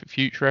away for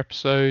future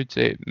episodes.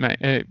 It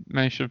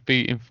managed to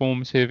be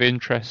informative,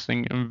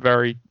 interesting, and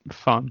very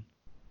fun.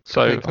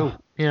 So okay, cool.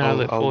 I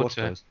look forward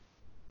to it.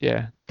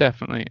 Yeah,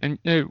 definitely. And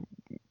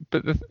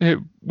but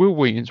Will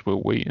Wheaton's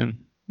Will Wheaton.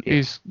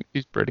 He's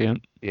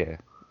brilliant. Yeah.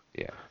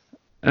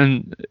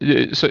 And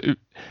so, do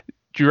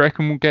you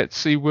reckon we'll get to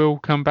see Will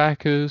come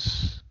back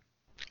as?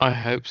 I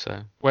hope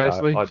so.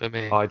 Wesley? For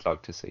me. I'd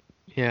like to see.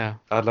 Yeah.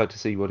 I'd like to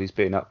see what he's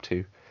been up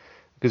to.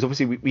 Because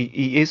obviously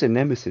he is in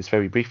Nemesis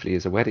very briefly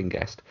as a wedding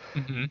guest,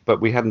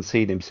 but we hadn't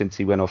seen him since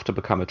he went off to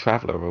become a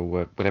traveller or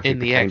whatever he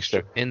became.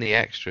 In the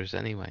extras,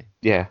 anyway.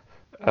 Yeah.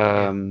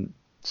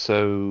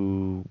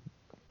 So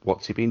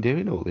what's he been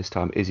doing all this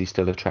time? Is he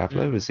still a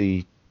traveller? Is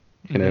he,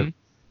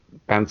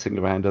 bouncing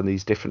around on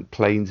these different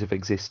planes of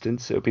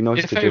existence? It would be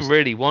nice if to they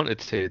really wanted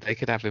to, they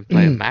could have him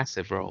play a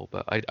massive role,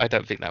 but I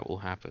don't think that will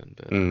happen.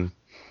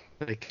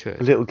 But they could.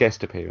 A little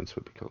guest appearance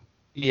would be cool.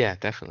 Yeah,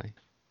 definitely.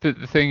 But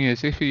the thing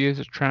is, if he is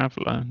a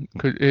traveller,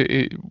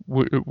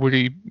 would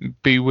he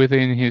be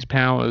within his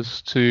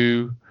powers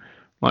to,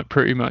 like,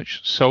 pretty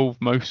much solve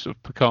most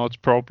of Picard's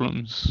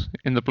problems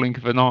in the blink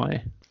of an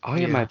eye? I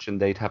imagine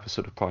they'd have a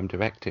sort of prime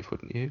directive,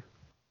 wouldn't you?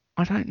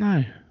 I don't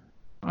know.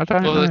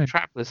 Well, the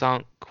travellers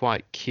aren't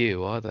quite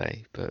Q, are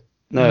they? But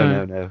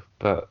no.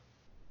 But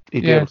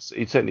he'd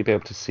certainly be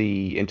able to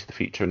see into the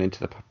future and into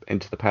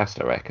the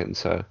past, I reckon.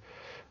 So.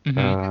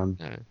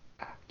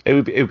 It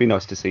would be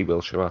nice to see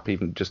Will show up,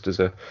 even just as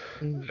a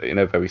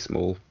very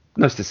small.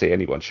 Nice to see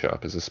anyone show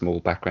up as a small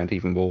background,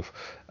 even Worf.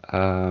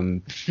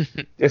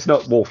 It's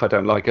not Worf I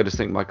don't like. I just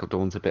think Michael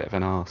Dorn's a bit of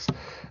an arse.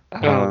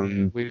 I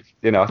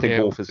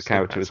think Worf as a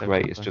character is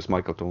great. It's just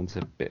Michael Dorn's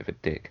a bit of a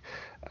dick.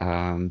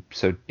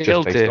 So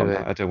just based on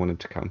that, I don't want him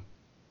to come.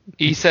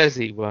 He says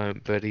he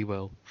won't, but he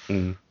will.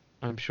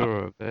 I'm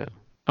sure of it.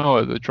 Oh,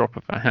 at the drop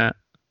of a hat.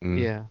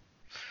 Yeah.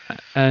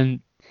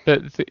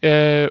 But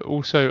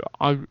also,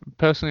 I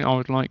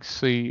would like to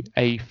see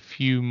a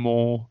few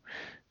more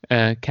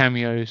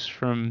cameos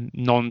from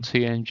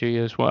non-TNG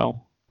as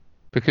well.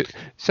 Because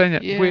saying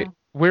that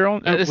we're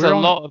on. There's a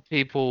lot of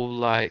people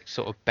like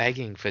sort of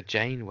begging for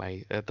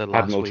Janeway at the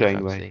last Admiral week.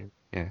 Janeway.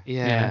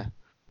 Yeah.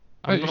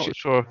 I'm not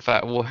sure if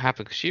that will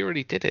happen because she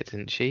already did it,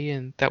 didn't she?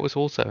 And that was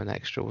also an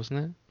extra,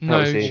 wasn't it?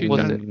 No, she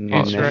wasn't.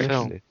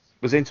 Insurrection.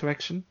 Was it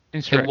Insurrection?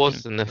 It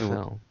was in the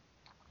film.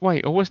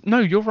 Wait, no,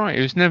 you're right.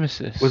 It was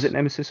Nemesis. Was it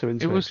Nemesis or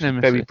Insurrection? It was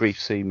Nemesis. Very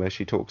brief scene where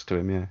she talks to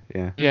him.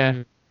 Yeah.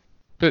 Yeah,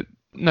 but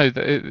no,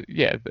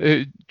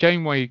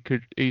 Janeway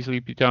could easily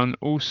be done.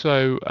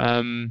 Also,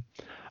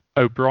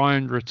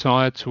 O'Brien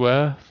retired to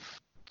Earth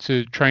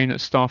to train at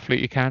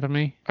Starfleet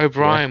Academy.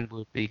 O'Brien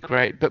would be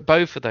great, but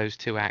both of those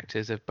two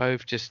actors have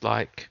both just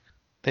like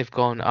they've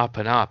gone up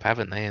and up,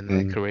 haven't they, in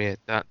their career?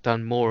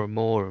 Done more and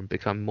more and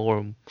become more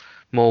and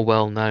more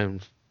well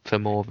known for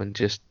more than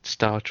just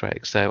Star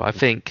Trek. So I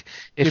think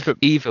if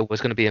Eva was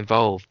going to be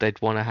involved,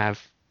 they'd want to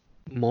have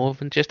more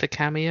than just a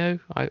cameo.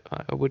 I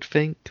would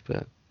think,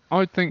 but I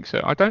would think so.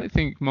 I don't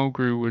think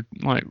Mulgrew would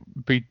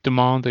be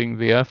demanding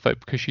the Earth vote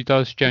because she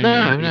does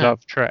genuinely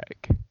love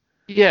Trek.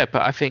 Yeah,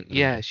 but I think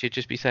she'd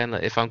just be saying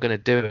that if I'm going to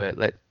do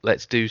it,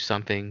 let's do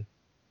something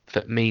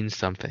that means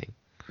something,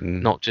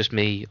 not just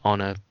me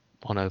on a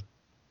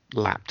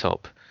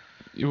laptop.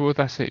 Well,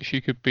 that's it. She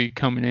could be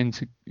coming in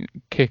to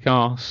kick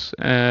ass,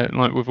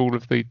 with all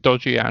of the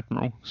dodgy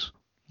admirals,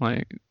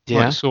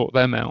 sort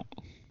them out.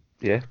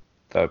 Yeah,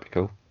 that would be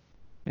cool.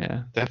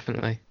 Yeah,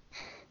 definitely.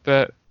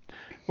 But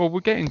we're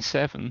getting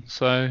 7,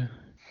 so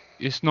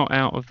it's not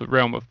out of the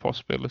realm of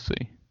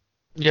possibility.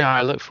 Yeah,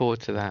 I look forward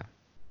to that.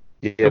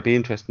 Yeah, it'd be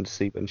interesting to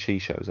see when she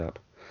shows up,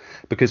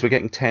 because we're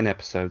getting 10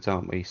 episodes,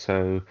 aren't we?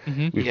 So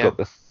we've got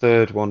the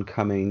third one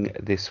coming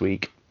this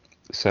week.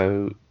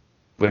 So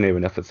we're near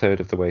enough a third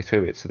of the way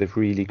through it, so they've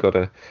really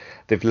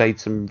they've laid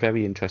some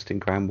very interesting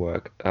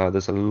groundwork.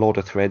 There's a lot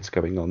of threads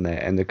going on there,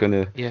 and they're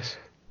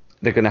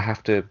gonna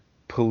have to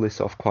pull this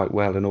off quite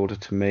well in order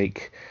to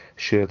make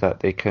sure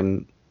that they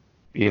can,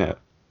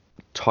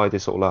 tie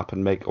this all up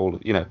and make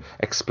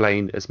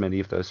explain as many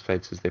of those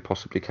threads as they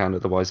possibly can.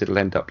 Otherwise, it'll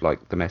end up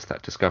like the mess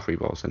that Discovery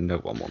was, and no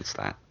one wants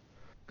that.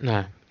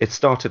 No. It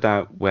started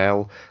out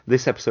well.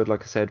 This episode,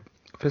 like I said,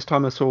 first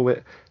time I saw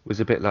it was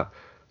a bit like,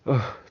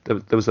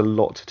 there was a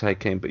lot to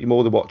take in, but the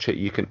more you watch it,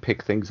 you can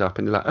pick things up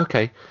and you're like,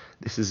 okay,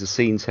 this is a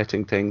scene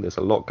setting thing, there's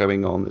a lot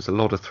going on, there's a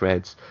lot of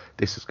threads,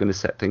 this is going to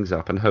set things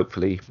up, and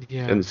hopefully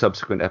in the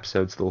subsequent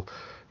episodes they'll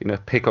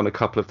pick on a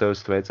couple of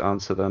those threads,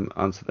 answer the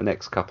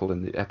next couple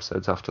in the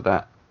episodes after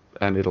that,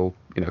 and it'll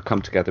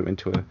come together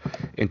into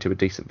a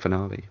decent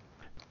finale.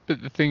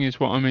 But the thing is,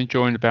 what I'm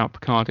enjoying about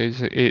Picard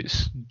is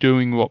it's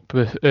doing what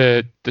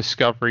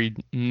Discovery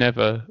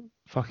never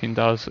fucking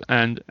does,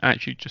 and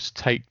actually just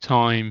take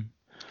time.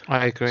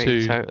 I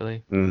agree,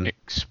 totally.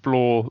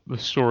 Explore the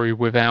story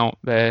without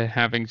there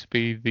having to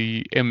be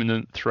the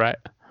imminent threat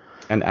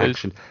and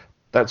action.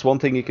 That's one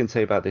thing you can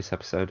say about this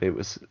episode.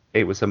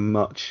 It was a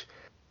much.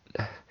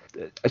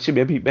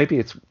 Actually, maybe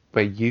it's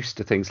we're used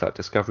to things like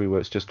Discovery where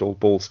it's just all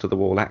balls to the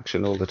wall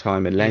action all the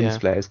time and lens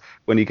flares.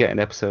 When you get an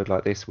episode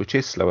like this, which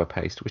is slower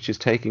paced, which is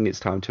taking its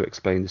time to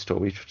explain the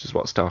story, which is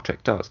what Star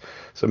Trek does.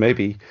 So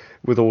maybe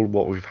with all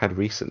what we've had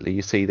recently,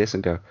 you see this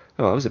and go,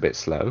 oh, that was a bit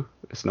slow.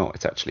 It's not.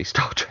 It's actually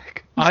Star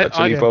Trek. It's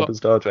actually proper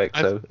Star Trek.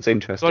 So it's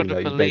interesting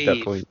that you made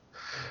that point.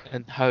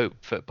 And hope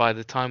that by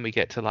the time we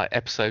get to like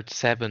episode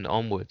 7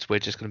 onwards, we're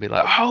just going to be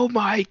like, oh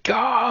my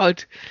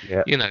god,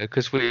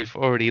 because we've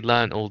already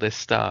learned all this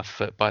stuff.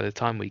 But by the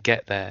time we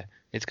get there,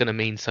 it's going to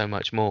mean so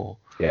much more.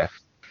 Yeah.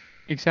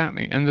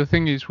 Exactly, and the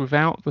thing is,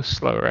 without the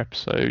slower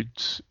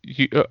episodes,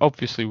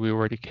 obviously we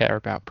already care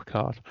about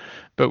Picard,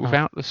 but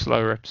without the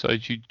slower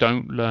episodes, you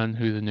don't learn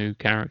who the new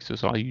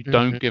characters are. You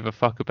don't give a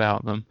fuck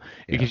about them.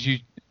 Yeah.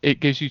 It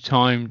gives you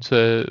time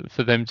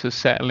for them to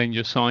settle in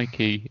your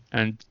psyche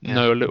and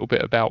know a little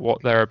bit about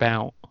what they're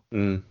about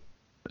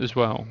as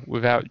well,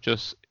 without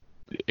just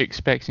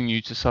expecting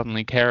you to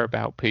suddenly care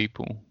about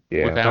people.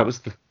 Yeah, that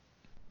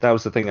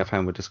was the thing I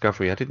found with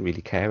Discovery. I didn't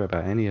really care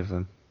about any of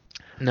them.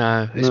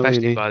 No,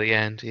 especially really. By the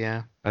end,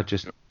 yeah. I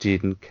just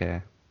didn't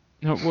care.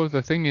 No, well,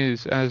 the thing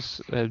is, as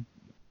one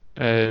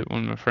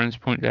of my friends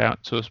pointed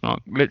out to us,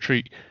 Mark,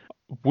 literally,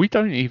 we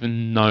don't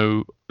even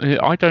know.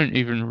 I don't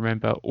even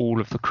remember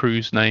all of the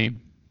crew's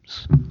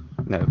names.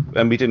 No,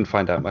 and we didn't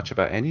find out much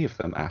about any of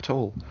them at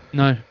all.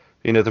 No.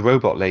 You know, the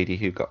robot lady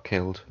who got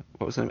killed.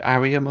 What was her name?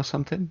 Ariam or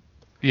something?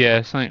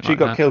 Yeah, something she like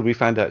got that. killed. We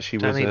found out she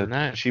was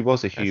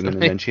a human,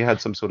 and then she had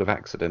some sort of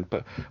accident.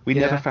 But we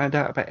never found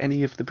out about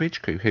any of the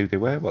bridge crew, who they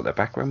were, what their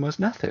background was,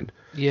 nothing.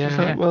 Yeah. So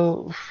I thought,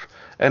 well,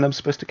 and I'm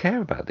supposed to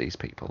care about these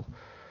people.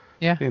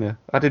 Yeah. You know,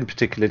 I didn't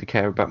particularly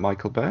care about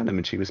Michael Burnham,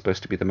 and she was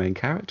supposed to be the main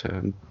character,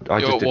 and I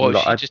just didn't.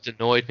 She just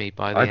annoyed me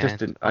by the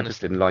end. I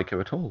just didn't like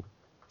her at all.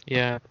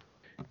 Yeah.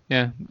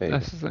 Yeah,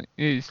 that's the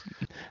thing.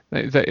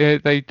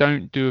 They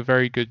don't do a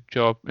very good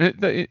job.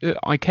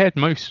 I cared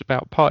most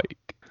about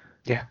Pike.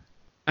 Yeah.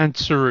 And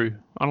Saru.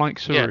 I like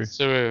Saru. Yeah,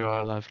 Saru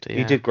I loved. Yeah.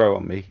 He did grow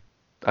on me.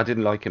 I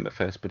didn't like him at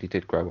first, but he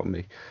did grow on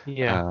me.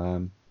 Yeah.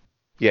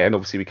 Yeah, and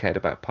obviously we cared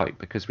about Pike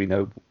because we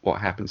know what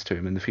happens to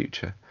him in the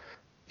future.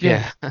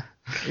 Yeah,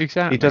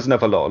 exactly. He doesn't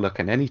have a lot of luck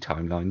in any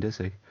timeline, does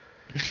he?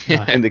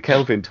 In the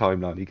Kelvin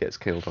timeline, he gets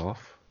killed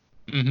off.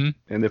 Mm-hmm.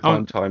 In the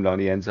Prime timeline,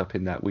 he ends up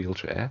in that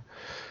wheelchair.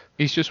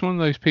 He's just one of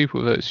those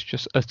people that's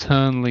just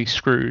eternally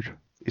screwed.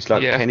 It's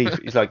like Kenny.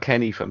 He's like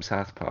Kenny from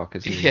South Park,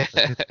 isn't he?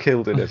 Yeah.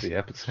 Killed in every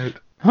episode.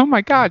 Oh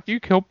my God! You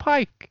killed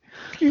Pike,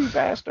 you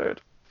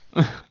bastard!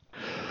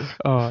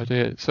 Oh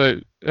dear. So,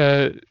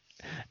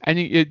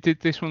 did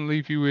this one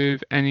leave you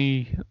with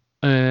any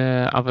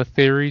other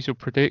theories or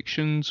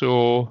predictions,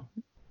 or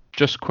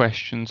just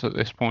questions at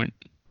this point?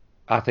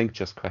 I think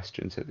just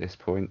questions at this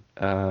point.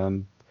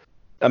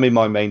 I mean,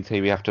 my main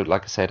theory after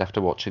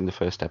watching the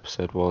first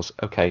episode was,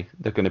 okay,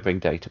 they're going to bring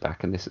Data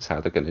back, and this is how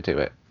they're going to do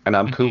it, and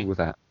I'm cool with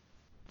that.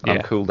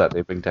 I'm cool that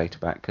they bring Data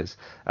back because,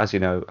 as you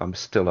know, I'm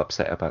still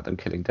upset about them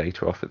killing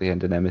Data off at the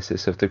end of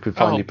Nemesis. So if they could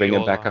finally bring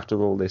him back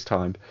after all this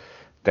time,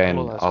 then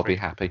I'll be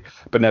happy.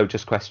 But no,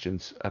 just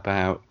questions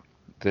about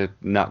the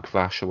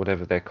Nakvash or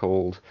whatever they're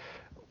called.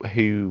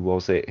 Who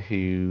was it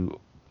who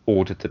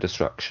ordered the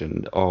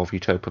destruction of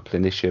Utopia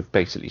Planitia,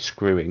 basically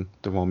screwing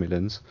the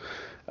Romulans?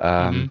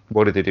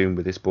 What are they doing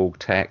with this Borg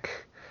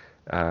tech?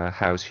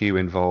 How's Hugh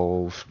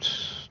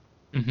involved?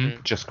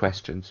 Just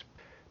questions.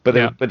 But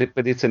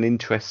it's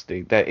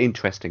they're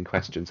interesting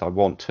questions. I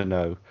want to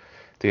know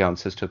the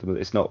answers to them.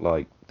 It's not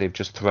like they've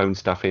just thrown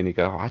stuff in and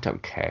go, I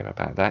don't care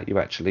about that.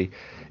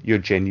 You're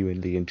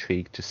genuinely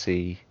intrigued to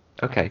see,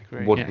 okay,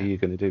 what are you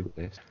going to do with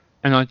this?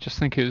 And I just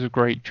think it was a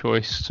great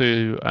choice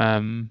to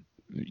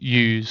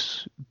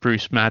use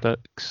Bruce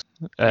Maddox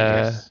in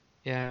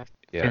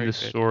the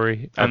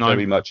story. I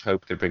very much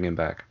hope they bring him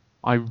back.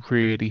 I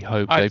really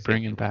hope they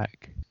bring him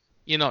back.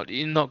 You're not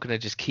going to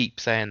just keep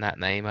saying that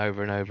name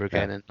over and over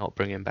again and not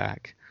bring him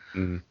back.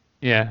 Mm.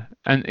 Yeah,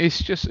 and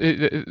it's just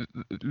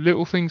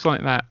little things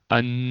like that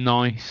are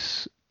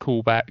nice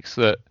callbacks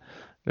that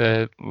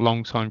the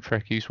long-time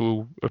Trekkies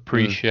will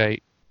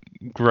appreciate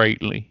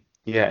greatly.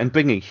 Yeah, and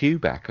bringing Hugh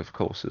back, of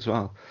course, as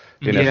well.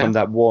 You know, from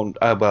that one.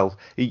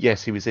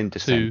 Yes, he was in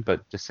Descent,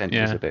 but Descent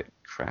was a bit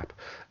crap.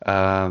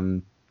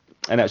 And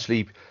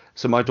actually,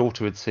 so my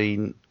daughter had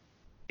seen,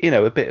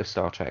 a bit of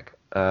Star Trek.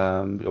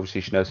 Obviously,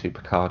 she knows who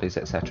Picard is,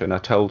 etc. And I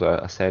told her,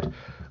 I said,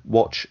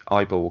 watch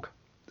Iborg.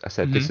 I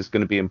said, this is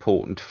going to be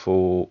important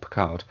for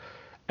Picard.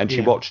 And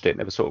she watched it,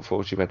 never saw it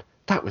before. She went,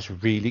 that was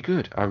really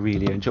good. I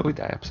really enjoyed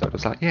that episode. I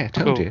was like, yeah, I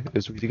told you. It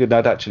was really good. And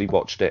I'd actually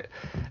watched it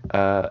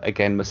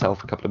again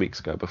myself a couple of weeks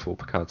ago before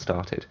Picard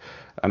started.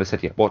 And I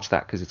said, yeah, watch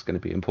that because it's going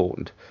to be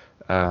important.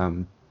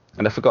 And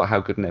I forgot how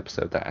good an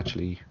episode that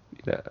actually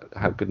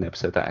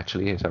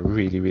is. I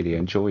really, really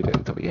enjoyed it.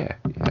 I thought, yeah,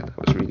 that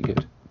was really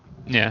good.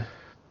 Yeah.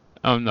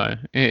 Oh no,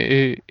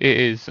 it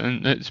is,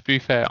 and to be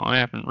fair, I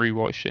haven't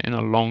rewatched it in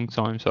a long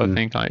time, so I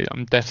think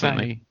I'm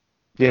definitely.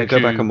 Yeah, go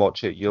back and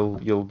watch it.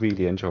 You'll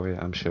really enjoy it,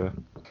 I'm sure.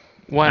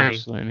 Wayne,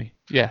 absolutely,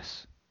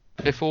 yes.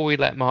 Before we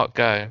let Mark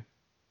go,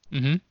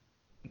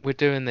 we're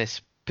doing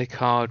this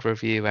Picard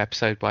review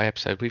episode by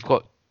episode. We've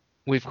got.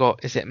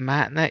 Is it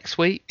Matt next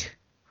week?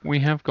 We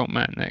have got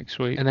Matt next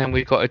week, and then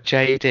we've got a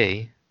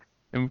JD.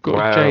 And we've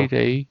got a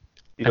JD.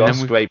 You're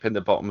scraping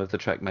the bottom of the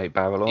Trekmate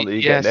barrel, aren't you?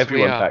 You're getting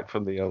everyone back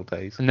from the old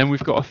days. And then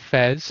we've got a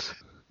Fez.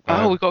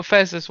 Oh, we've got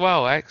Fez as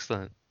well.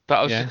 Excellent. But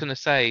I was just going to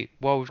say,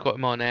 while we've got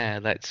him on air,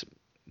 let's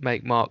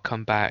make Mark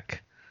come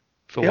back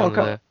for one of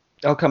the...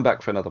 I'll come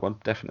back for another one,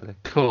 definitely.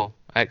 Cool.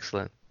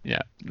 Excellent.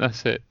 Yeah,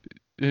 that's it.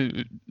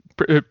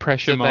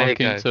 Pressure Mark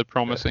into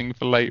promising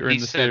for later in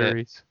the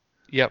series.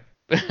 Yep.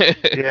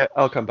 Yeah,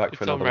 I'll come back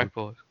for another one. It's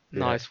on record.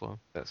 Nice one.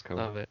 That's cool.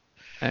 Love it.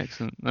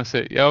 Excellent. That's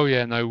it. Oh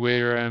yeah, no,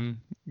 we're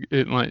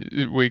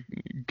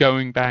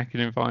going back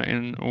and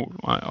inviting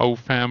old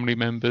family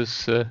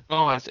members.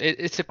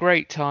 It's a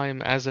great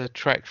time as a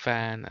Trek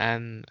fan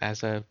and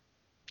as a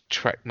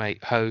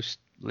Trekmate host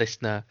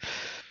listener.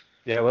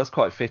 Yeah, well, it's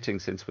quite fitting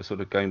since we're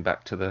sort of going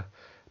back to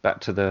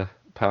the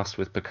past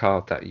with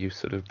Picard, that you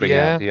sort of bring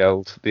out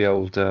the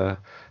old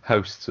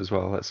hosts as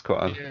well. That's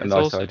quite a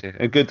nice idea,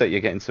 and good that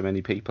you're getting so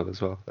many people as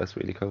well. That's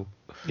really cool.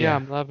 Yeah,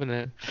 I'm loving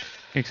it.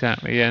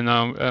 Exactly. Yeah,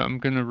 no, I'm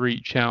going to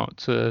reach out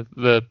to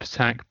the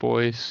Patak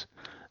boys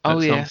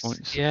at some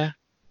point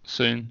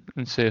soon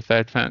and see if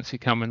they'd fancy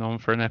coming on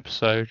for an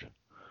episode.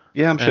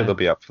 Yeah, I'm sure they'll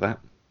be up for that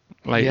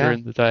later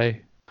in the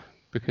day.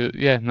 Because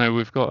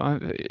we've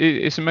got.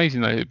 It's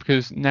amazing though,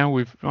 because now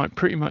we've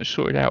pretty much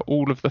sorted out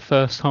all of the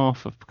first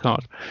half of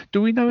Picard.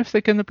 Do we know if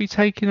they're going to be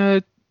taking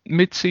a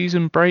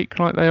mid-season break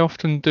like they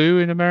often do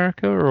in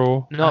America,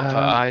 or not that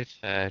I've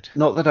heard?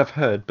 Not that I've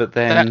heard, but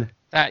then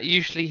that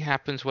usually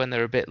happens when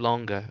they're a bit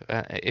longer.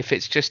 If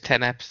it's just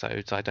 10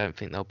 episodes, I don't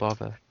think they'll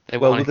bother.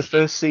 The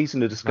first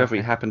season of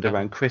Discovery happened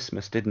around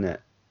Christmas, didn't it?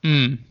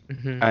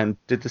 Mm-hmm. And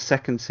did the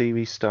second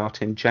series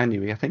start in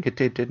January? I think it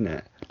did, didn't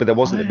it? But there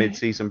wasn't a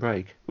mid-season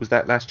break. Was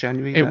that last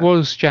January? It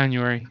was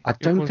January. I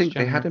don't think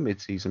they had a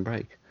mid-season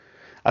break.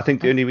 I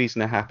think the only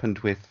reason it happened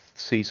with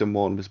season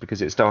 1 was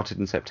because it started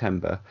in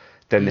September.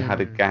 Then they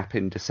had a gap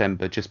in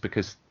December, just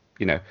because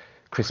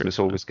Christmas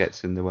always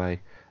gets in the way.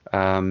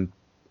 I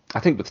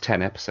think with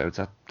 10 episodes,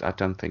 I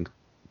don't think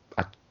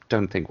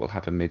we'll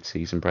have a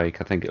mid-season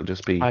break. I think it'll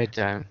just be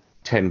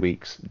 10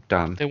 weeks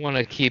done. They want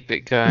to keep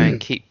it going,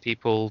 keep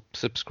people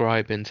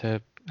subscribing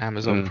to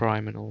Amazon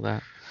Prime and all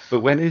that. But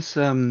when is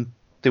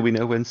do we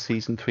know when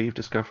season 3 of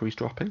Discovery's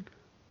dropping?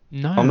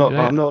 No,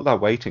 I'm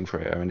not waiting for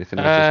it or anything.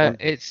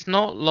 It's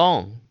not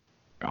long.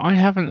 I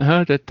haven't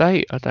heard a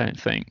date, I don't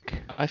think.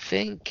 I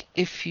think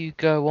if you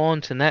go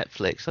on to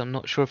Netflix, I'm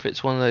not sure if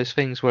it's one of those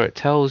things where it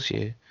tells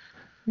you.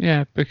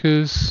 Yeah,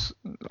 because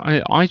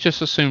I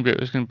just assumed it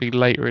was going to be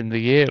later in the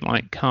year,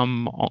 like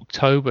come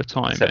October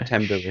time.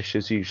 September-ish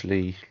is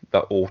usually,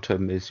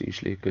 autumn is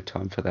usually a good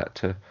time for that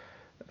to.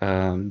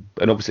 And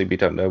obviously we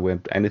don't know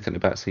anything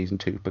about season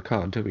 2 of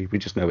Picard, do we? We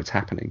just know it's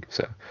happening,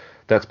 so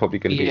that's probably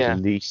going to be at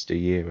least a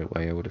year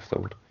away, I would have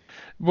thought.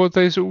 Well,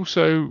 there's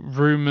also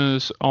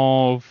rumours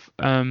of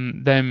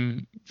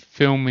them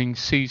filming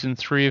season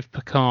 3 of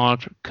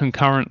Picard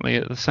concurrently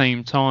at the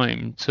same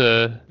time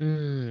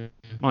to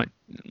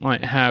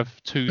might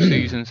have 2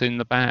 seasons in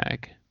the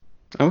bag.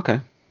 Okay.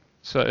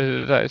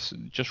 So that's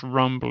just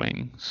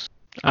rumblings.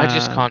 I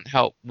just can't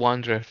help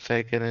wonder if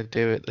they're going to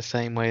do it the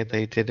same way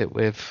they did it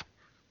with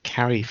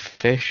Carrie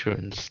Fisher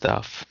and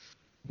stuff,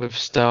 with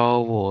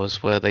Star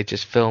Wars, where they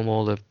just film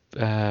all of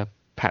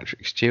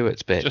Patrick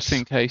Stewart's bits. Just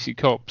in case he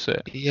cops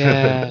it.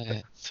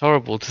 Yeah, it's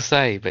horrible to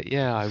say, but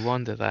yeah, I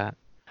wonder that.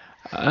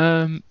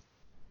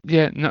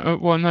 Yeah,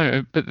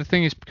 no, but the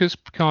thing is, because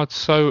Picard's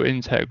so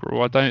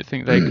integral, I don't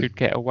think they could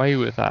get away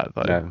with that,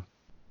 though.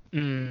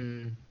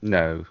 No.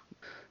 No.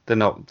 They're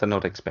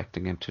not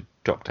expecting him to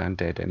drop down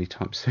dead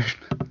anytime soon.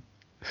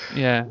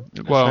 Yeah,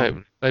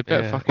 well, they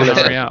better fucking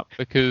hurry up,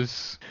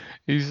 because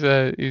he's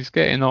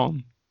getting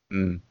on.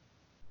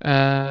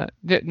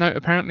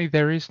 Apparently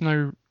there is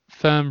no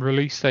firm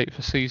release date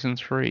for season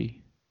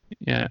 3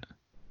 yet.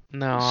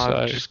 No,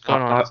 I've just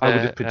gone on. I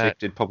would have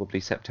predicted probably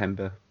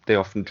September. They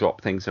often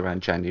drop things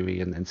around January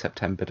and then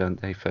September,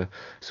 don't they, for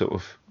sort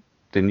of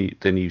the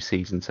new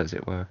seasons, as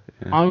it were.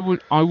 Yeah.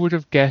 I would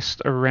have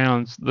guessed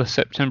around the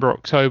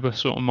September-October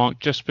sort of mark,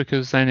 just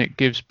because then it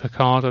gives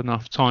Picard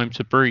enough time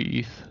to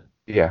breathe.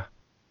 Yeah.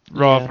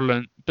 Rather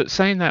than, but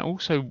saying that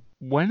also,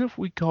 when have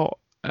we got?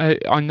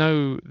 I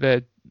know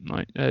they're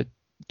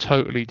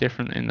totally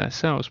different in their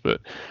cells,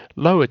 but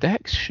Lower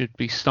Decks should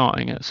be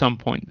starting at some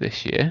point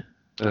this year.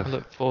 I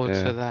look forward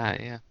to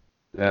that. Yeah.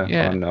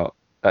 Yeah. I'm not.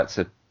 That's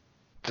a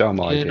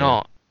dumb idea. You're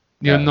not.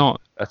 You're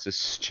not. That's a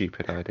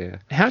stupid idea.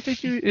 How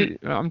did you?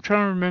 I'm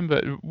trying to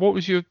remember. What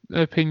was your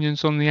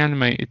opinions on the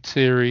animated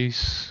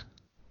series?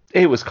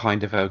 It was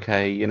kind of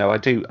okay. I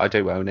do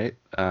own it.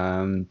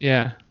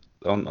 Yeah.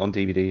 On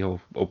DVD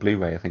or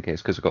Blu-ray, I think it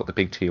is, because I've got the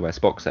big TOS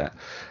box set.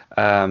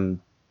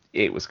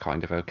 It was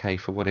kind of okay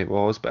for what it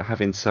was, but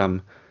having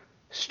some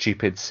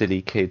stupid,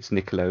 silly kids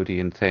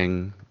Nickelodeon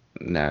thing,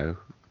 no,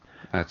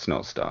 that's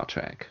not Star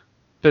Trek.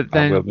 But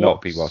then I will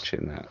not be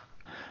watching that.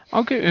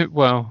 I'll get it.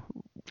 Well,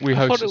 we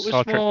host a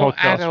Star Trek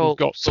podcast. We've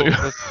got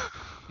to.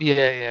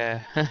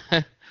 Yeah.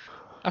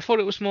 I thought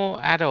it was more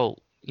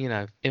adult,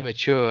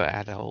 immature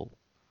adult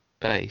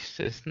based,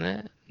 isn't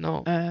it?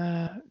 No.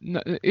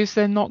 No, is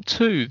there not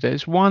 2?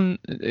 There's one.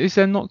 Is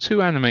there not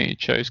 2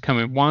 animated shows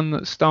coming? One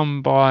that's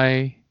done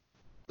by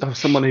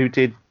someone who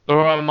did.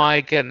 Or am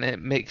I getting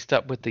it mixed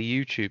up with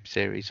the YouTube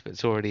series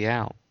that's already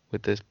out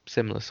with the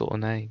similar sort of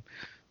name?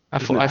 I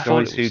thought it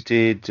was... who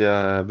did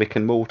Rick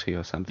and Morty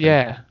or something.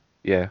 Yeah.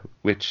 Yeah,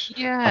 which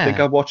I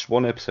think I watched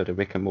one episode of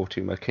Rick and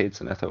Morty with my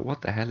kids, and I thought,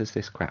 what the hell is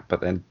this crap? But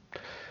then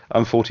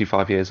I'm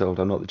 45 years old.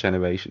 I'm not the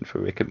generation for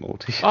Rick and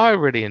Morty. I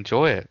really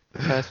enjoy it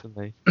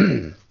personally.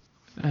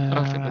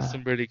 I think there's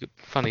some really good,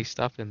 funny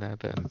stuff in there,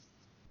 but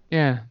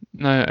yeah,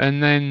 no,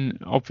 and then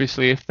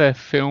obviously if they're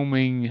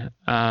filming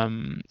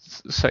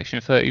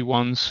Section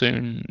 31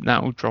 soon,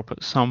 that will drop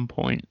at some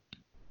point.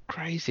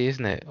 Crazy,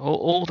 isn't it?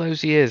 All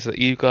those years that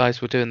you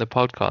guys were doing the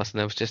podcast and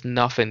there was just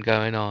nothing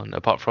going on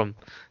apart from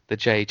the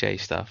JJ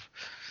stuff.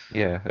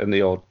 Yeah, and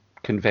the odd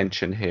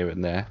convention here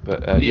and there,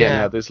 but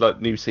now there's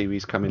like new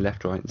series coming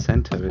left, right, and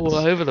centre. All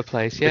over the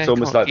place. Yeah, it's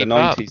almost like the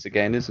 90s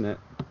again, isn't it?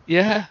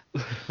 Yeah.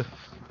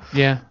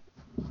 Yeah,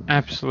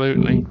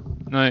 absolutely.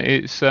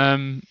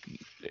 No,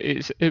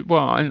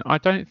 well, I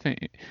don't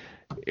think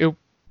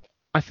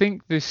I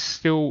think there's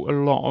still a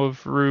lot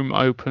of room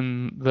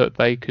open that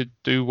they could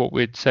do what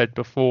we'd said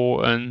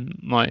before and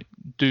like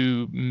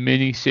do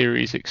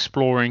mini-series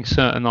exploring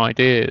certain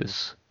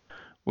ideas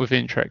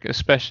within Trek,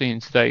 especially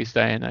in today's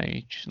day and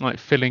age, like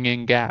filling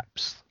in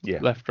gaps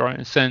left, right,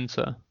 and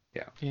centre.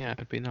 Yeah,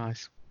 it'd be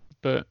nice.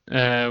 But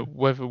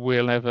whether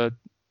we'll ever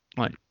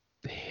like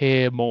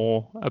hear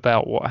more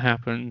about what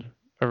happened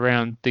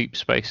around Deep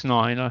Space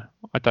Nine,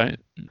 I don't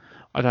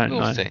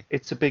know. See.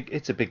 It's a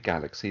big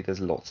galaxy. There's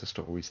lots of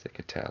stories they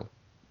could tell.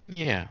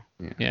 Yeah.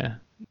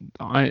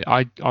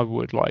 I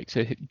would like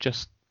to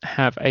just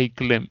have a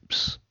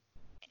glimpse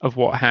of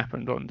what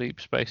happened on Deep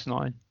Space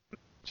Nine,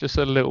 just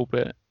a little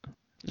bit.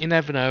 You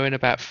never know. In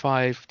about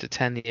 5 to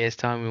 10 years'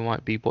 time, we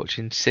might be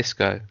watching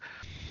Cisco,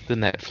 the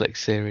Netflix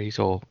series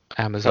or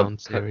Amazon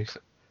series.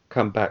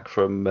 Come back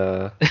from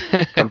the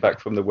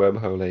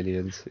wormhole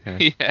aliens.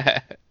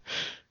 Yeah.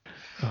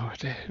 Oh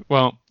dear.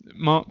 Well,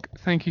 Mark,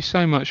 thank you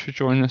so much for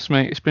joining us,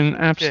 mate. It's been an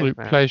absolute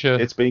pleasure.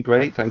 It's been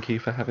great. Thank you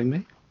for having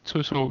me.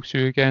 To talk to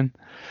you again.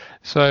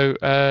 So,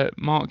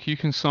 Mark, you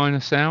can sign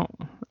us out.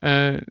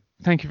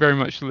 Thank you very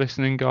much for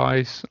listening,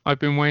 guys. I've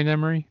been Wayne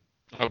Emery.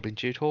 I've been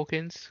Jude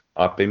Hawkins.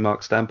 I've been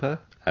Mark Stamper,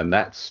 and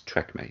that's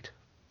Trekmate.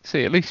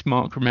 See, at least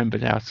Mark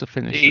remembered how to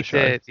finish the show.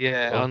 He did,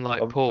 yeah.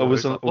 Unlike Paul.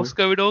 What's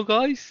going on,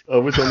 guys? I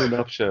was on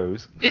enough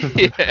shows.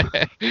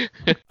 Yeah.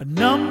 A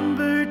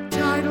number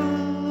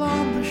title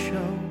on the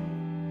show.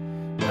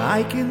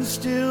 I can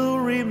still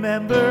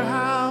remember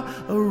how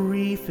a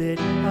refit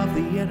of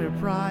the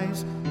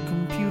Enterprise,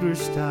 computer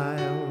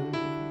style.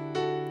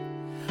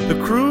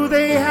 The crew,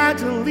 they had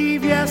to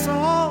leave, yes,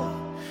 all.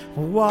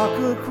 Walk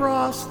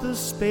across the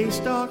space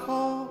dock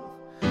hall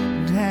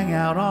and hang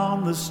out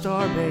on the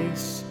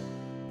starbase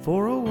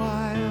for a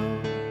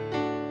while.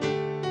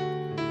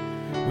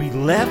 We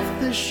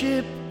left the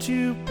ship,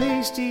 two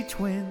pasty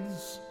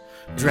twins,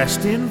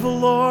 dressed in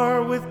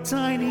velour with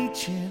tiny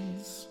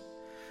chins.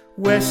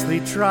 Wesley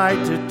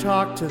tried to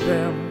talk to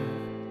them.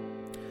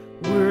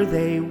 Were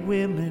they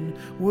women?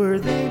 Were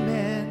they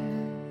men?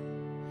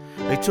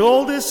 They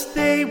told us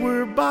they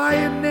were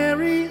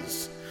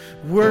binaries,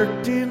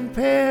 worked in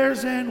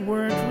pairs and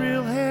weren't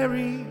real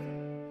hairy.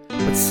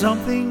 But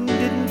something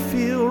didn't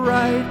feel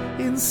right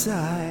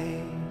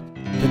inside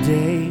the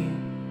day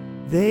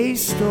they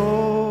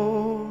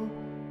stole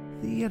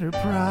the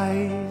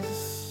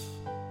Enterprise.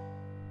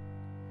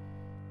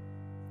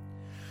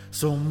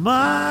 So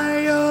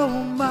my, oh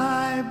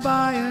my,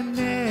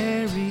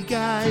 binary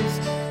guys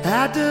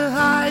had to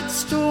hide,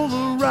 stole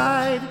a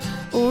ride,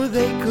 or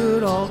they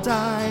could all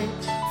die.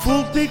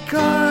 Fooled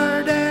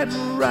Picard and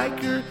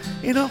Riker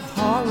in a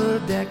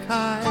holodeck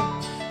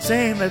high,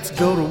 saying let's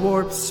go to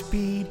warp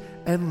speed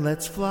and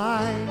let's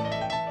fly.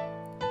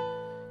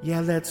 Yeah,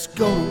 let's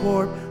go to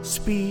warp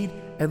speed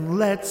and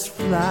let's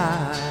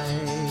fly.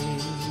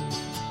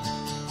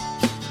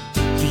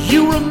 Do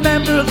you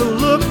remember the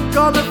look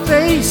on the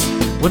face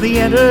when the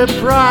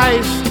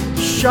Enterprise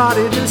shot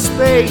into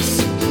space?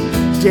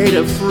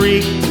 Data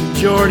freaked,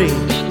 Geordi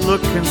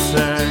looked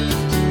concerned.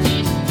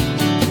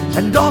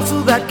 And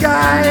also that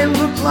guy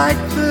looked like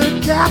the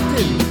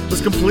captain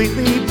was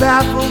completely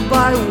baffled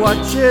by what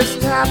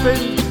just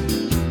happened.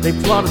 They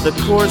plotted the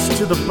course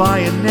to the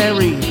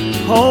binary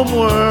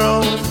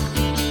homeworld.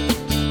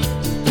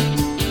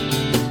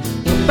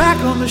 Back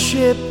on the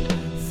ship,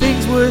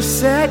 things were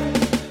set.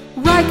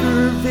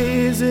 Riker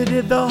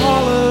visited the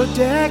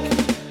holodeck,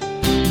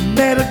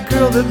 met a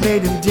girl that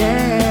made him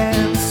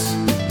dance.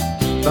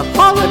 The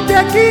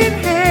holodeck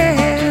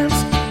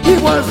enhanced. He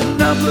was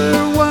number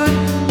one,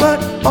 but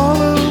all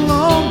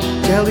alone,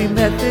 till he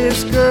met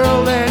this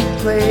girl and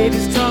played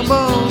his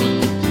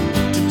trombone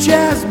to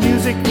jazz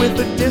music with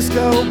a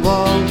disco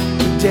ball.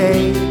 The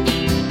day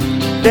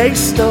they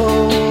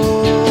stole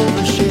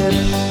the ship.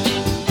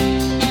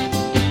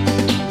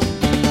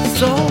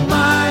 So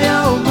my,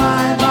 oh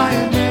my,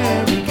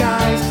 binary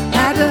guys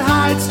had to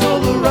hide, stole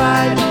the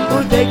ride,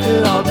 or they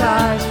could all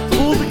die.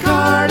 Pulled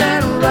Picard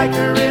and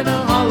Riker in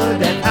a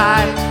holodeck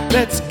high.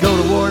 Let's go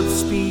to warp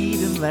speed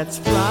and let's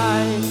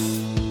fly.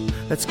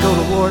 Let's go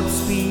to warp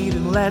speed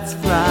and let's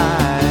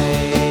fly.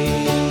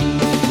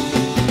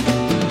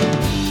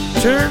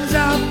 Turns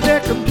out their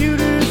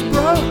computers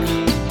broke,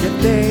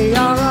 yet they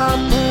are a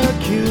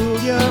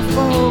peculiar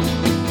folk.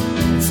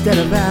 Instead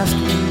of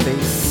asking,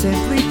 they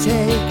simply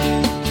take.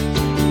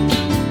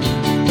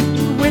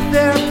 With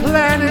their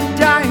planet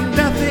dying,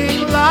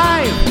 nothing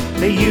live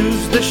They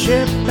use the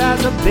ship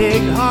as a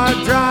big hard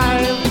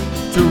drive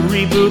to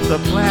reboot the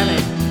planet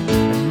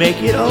and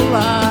make it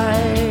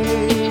alive.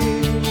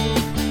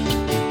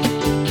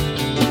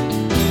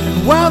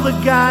 And while the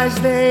guys,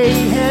 they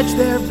hedge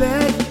their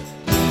bet,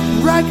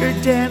 Riker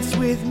danced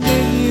with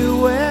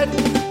Minuet,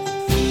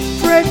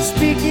 Fred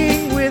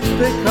speaking with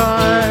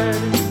Picard,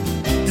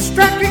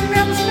 distracting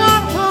them's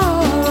not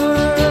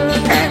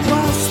hard. And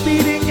while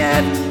speeding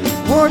at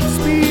warp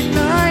speed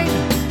 9,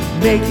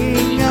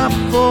 making up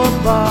for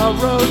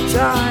borrowed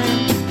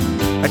time,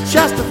 a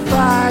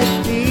justified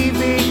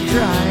thieving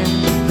crime,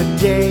 the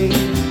day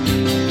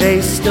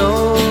they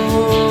stole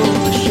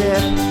the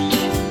ship.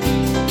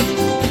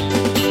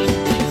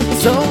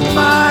 So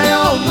my,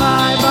 oh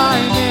my,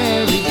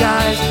 binary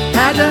guys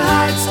had to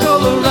hide,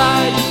 stole a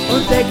ride, or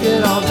they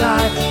could all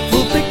die.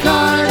 Fool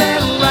Picard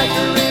and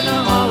Riker in a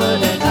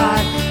holodeck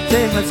high,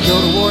 saying let's go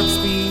to warp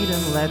speed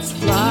and let's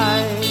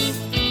fly.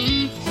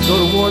 Go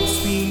to warp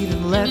speed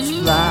and let's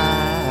fly.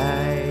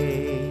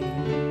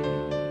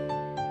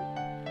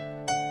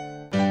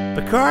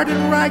 Picard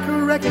and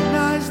Riker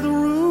recognized the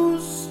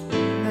ruse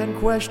and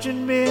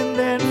questioned Min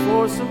then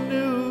for some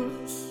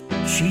news.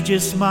 She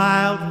just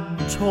smiled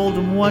and told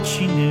him what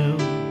she knew.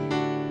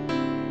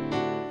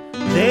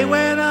 They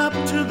went up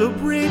to the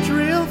bridge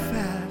real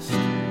fast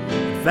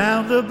and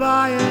found the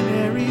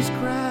binaries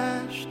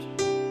crashed.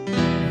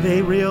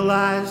 They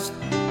realized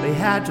they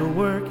had to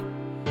work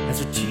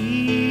as a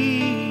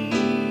team.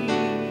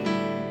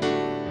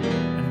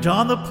 And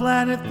on the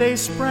planet they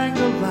sprang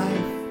to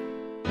life.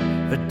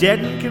 The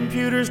deadened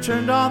computers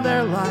turned on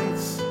their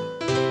lights.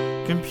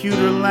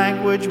 Computer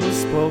language was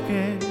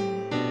spoken.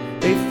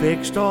 They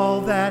fixed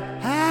all that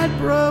had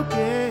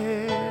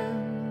broken.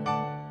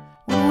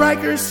 When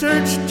Riker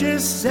searched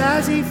just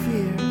as he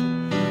feared,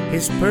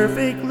 his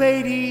perfect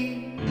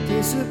lady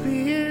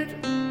disappeared.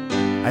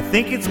 I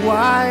think it's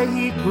why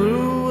he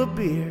grew a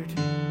beard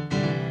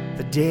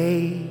the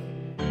day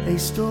they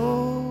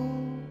stole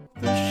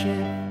the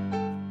ship.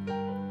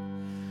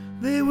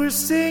 They were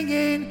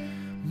singing,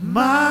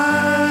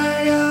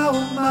 my, oh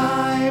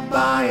my,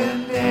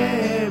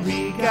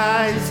 binary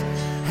guys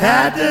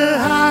had to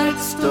hide,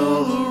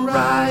 stole a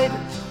ride,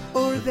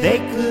 or they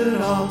could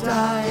all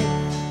die.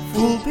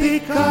 Fool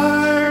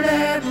Picard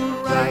and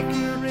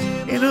Riker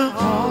in a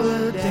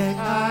holodeck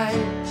high.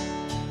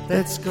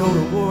 Let's go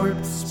to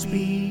warp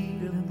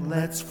speed and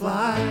let's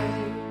fly.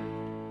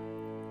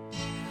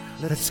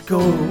 Let's go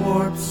to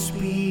warp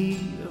speed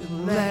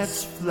and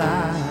let's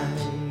fly.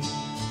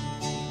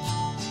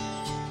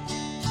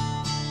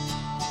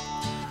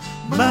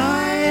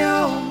 My,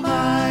 oh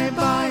my,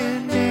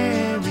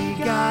 binary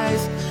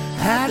guys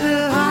had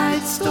to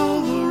hide,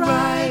 stole a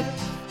ride,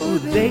 or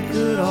they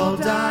could all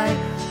die.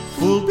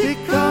 Fool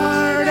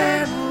Picard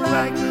and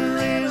Riker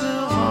in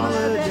a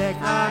holodeck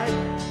high.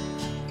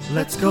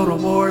 Let's go to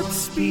warp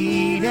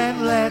speed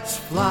and let's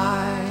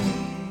fly.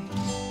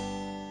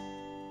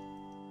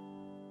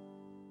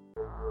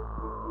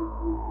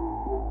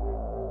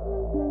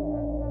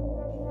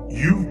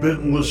 You've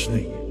been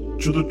listening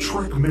to the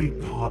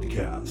Trekmate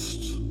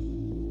Podcast.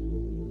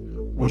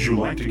 Would you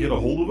like to get a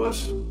hold of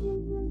us?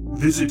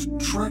 Visit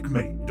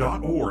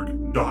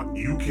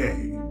trekmate.org.uk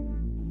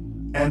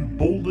and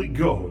boldly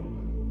go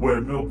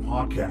where no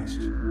podcast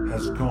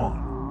has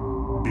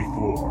gone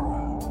before.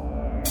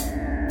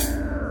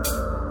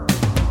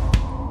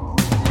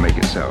 Make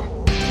it so.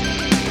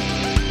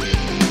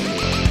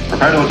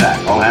 Prepare to attack.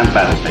 All hands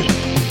battle station.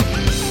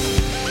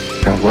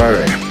 Don't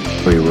worry,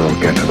 we will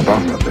get to the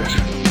bottom of this.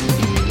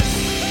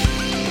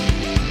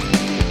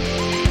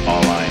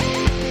 All right.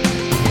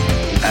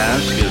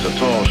 Ask is a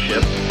tall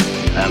ship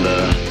and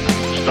a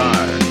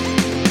star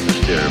to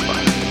steer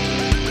by.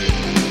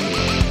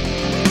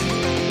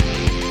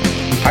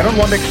 I don't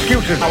want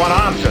excuses, I want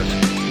answers.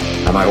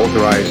 Am I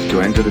authorized to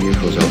enter the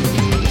neutral zone?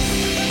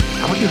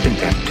 Now, what do you think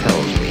that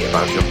tells me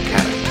about your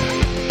character?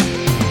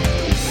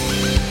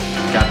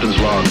 Captain's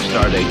log,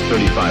 stardate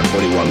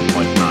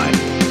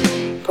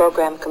 3541.9.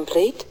 Program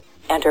complete.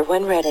 Enter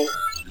when ready.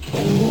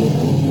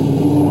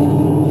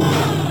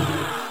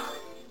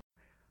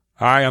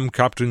 I am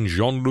Captain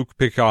Jean-Luc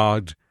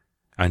Picard,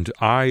 and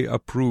I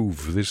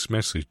approve this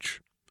message.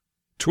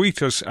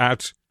 Tweet us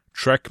at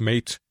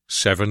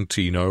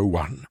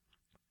Trekmate1701.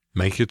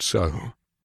 Make it so.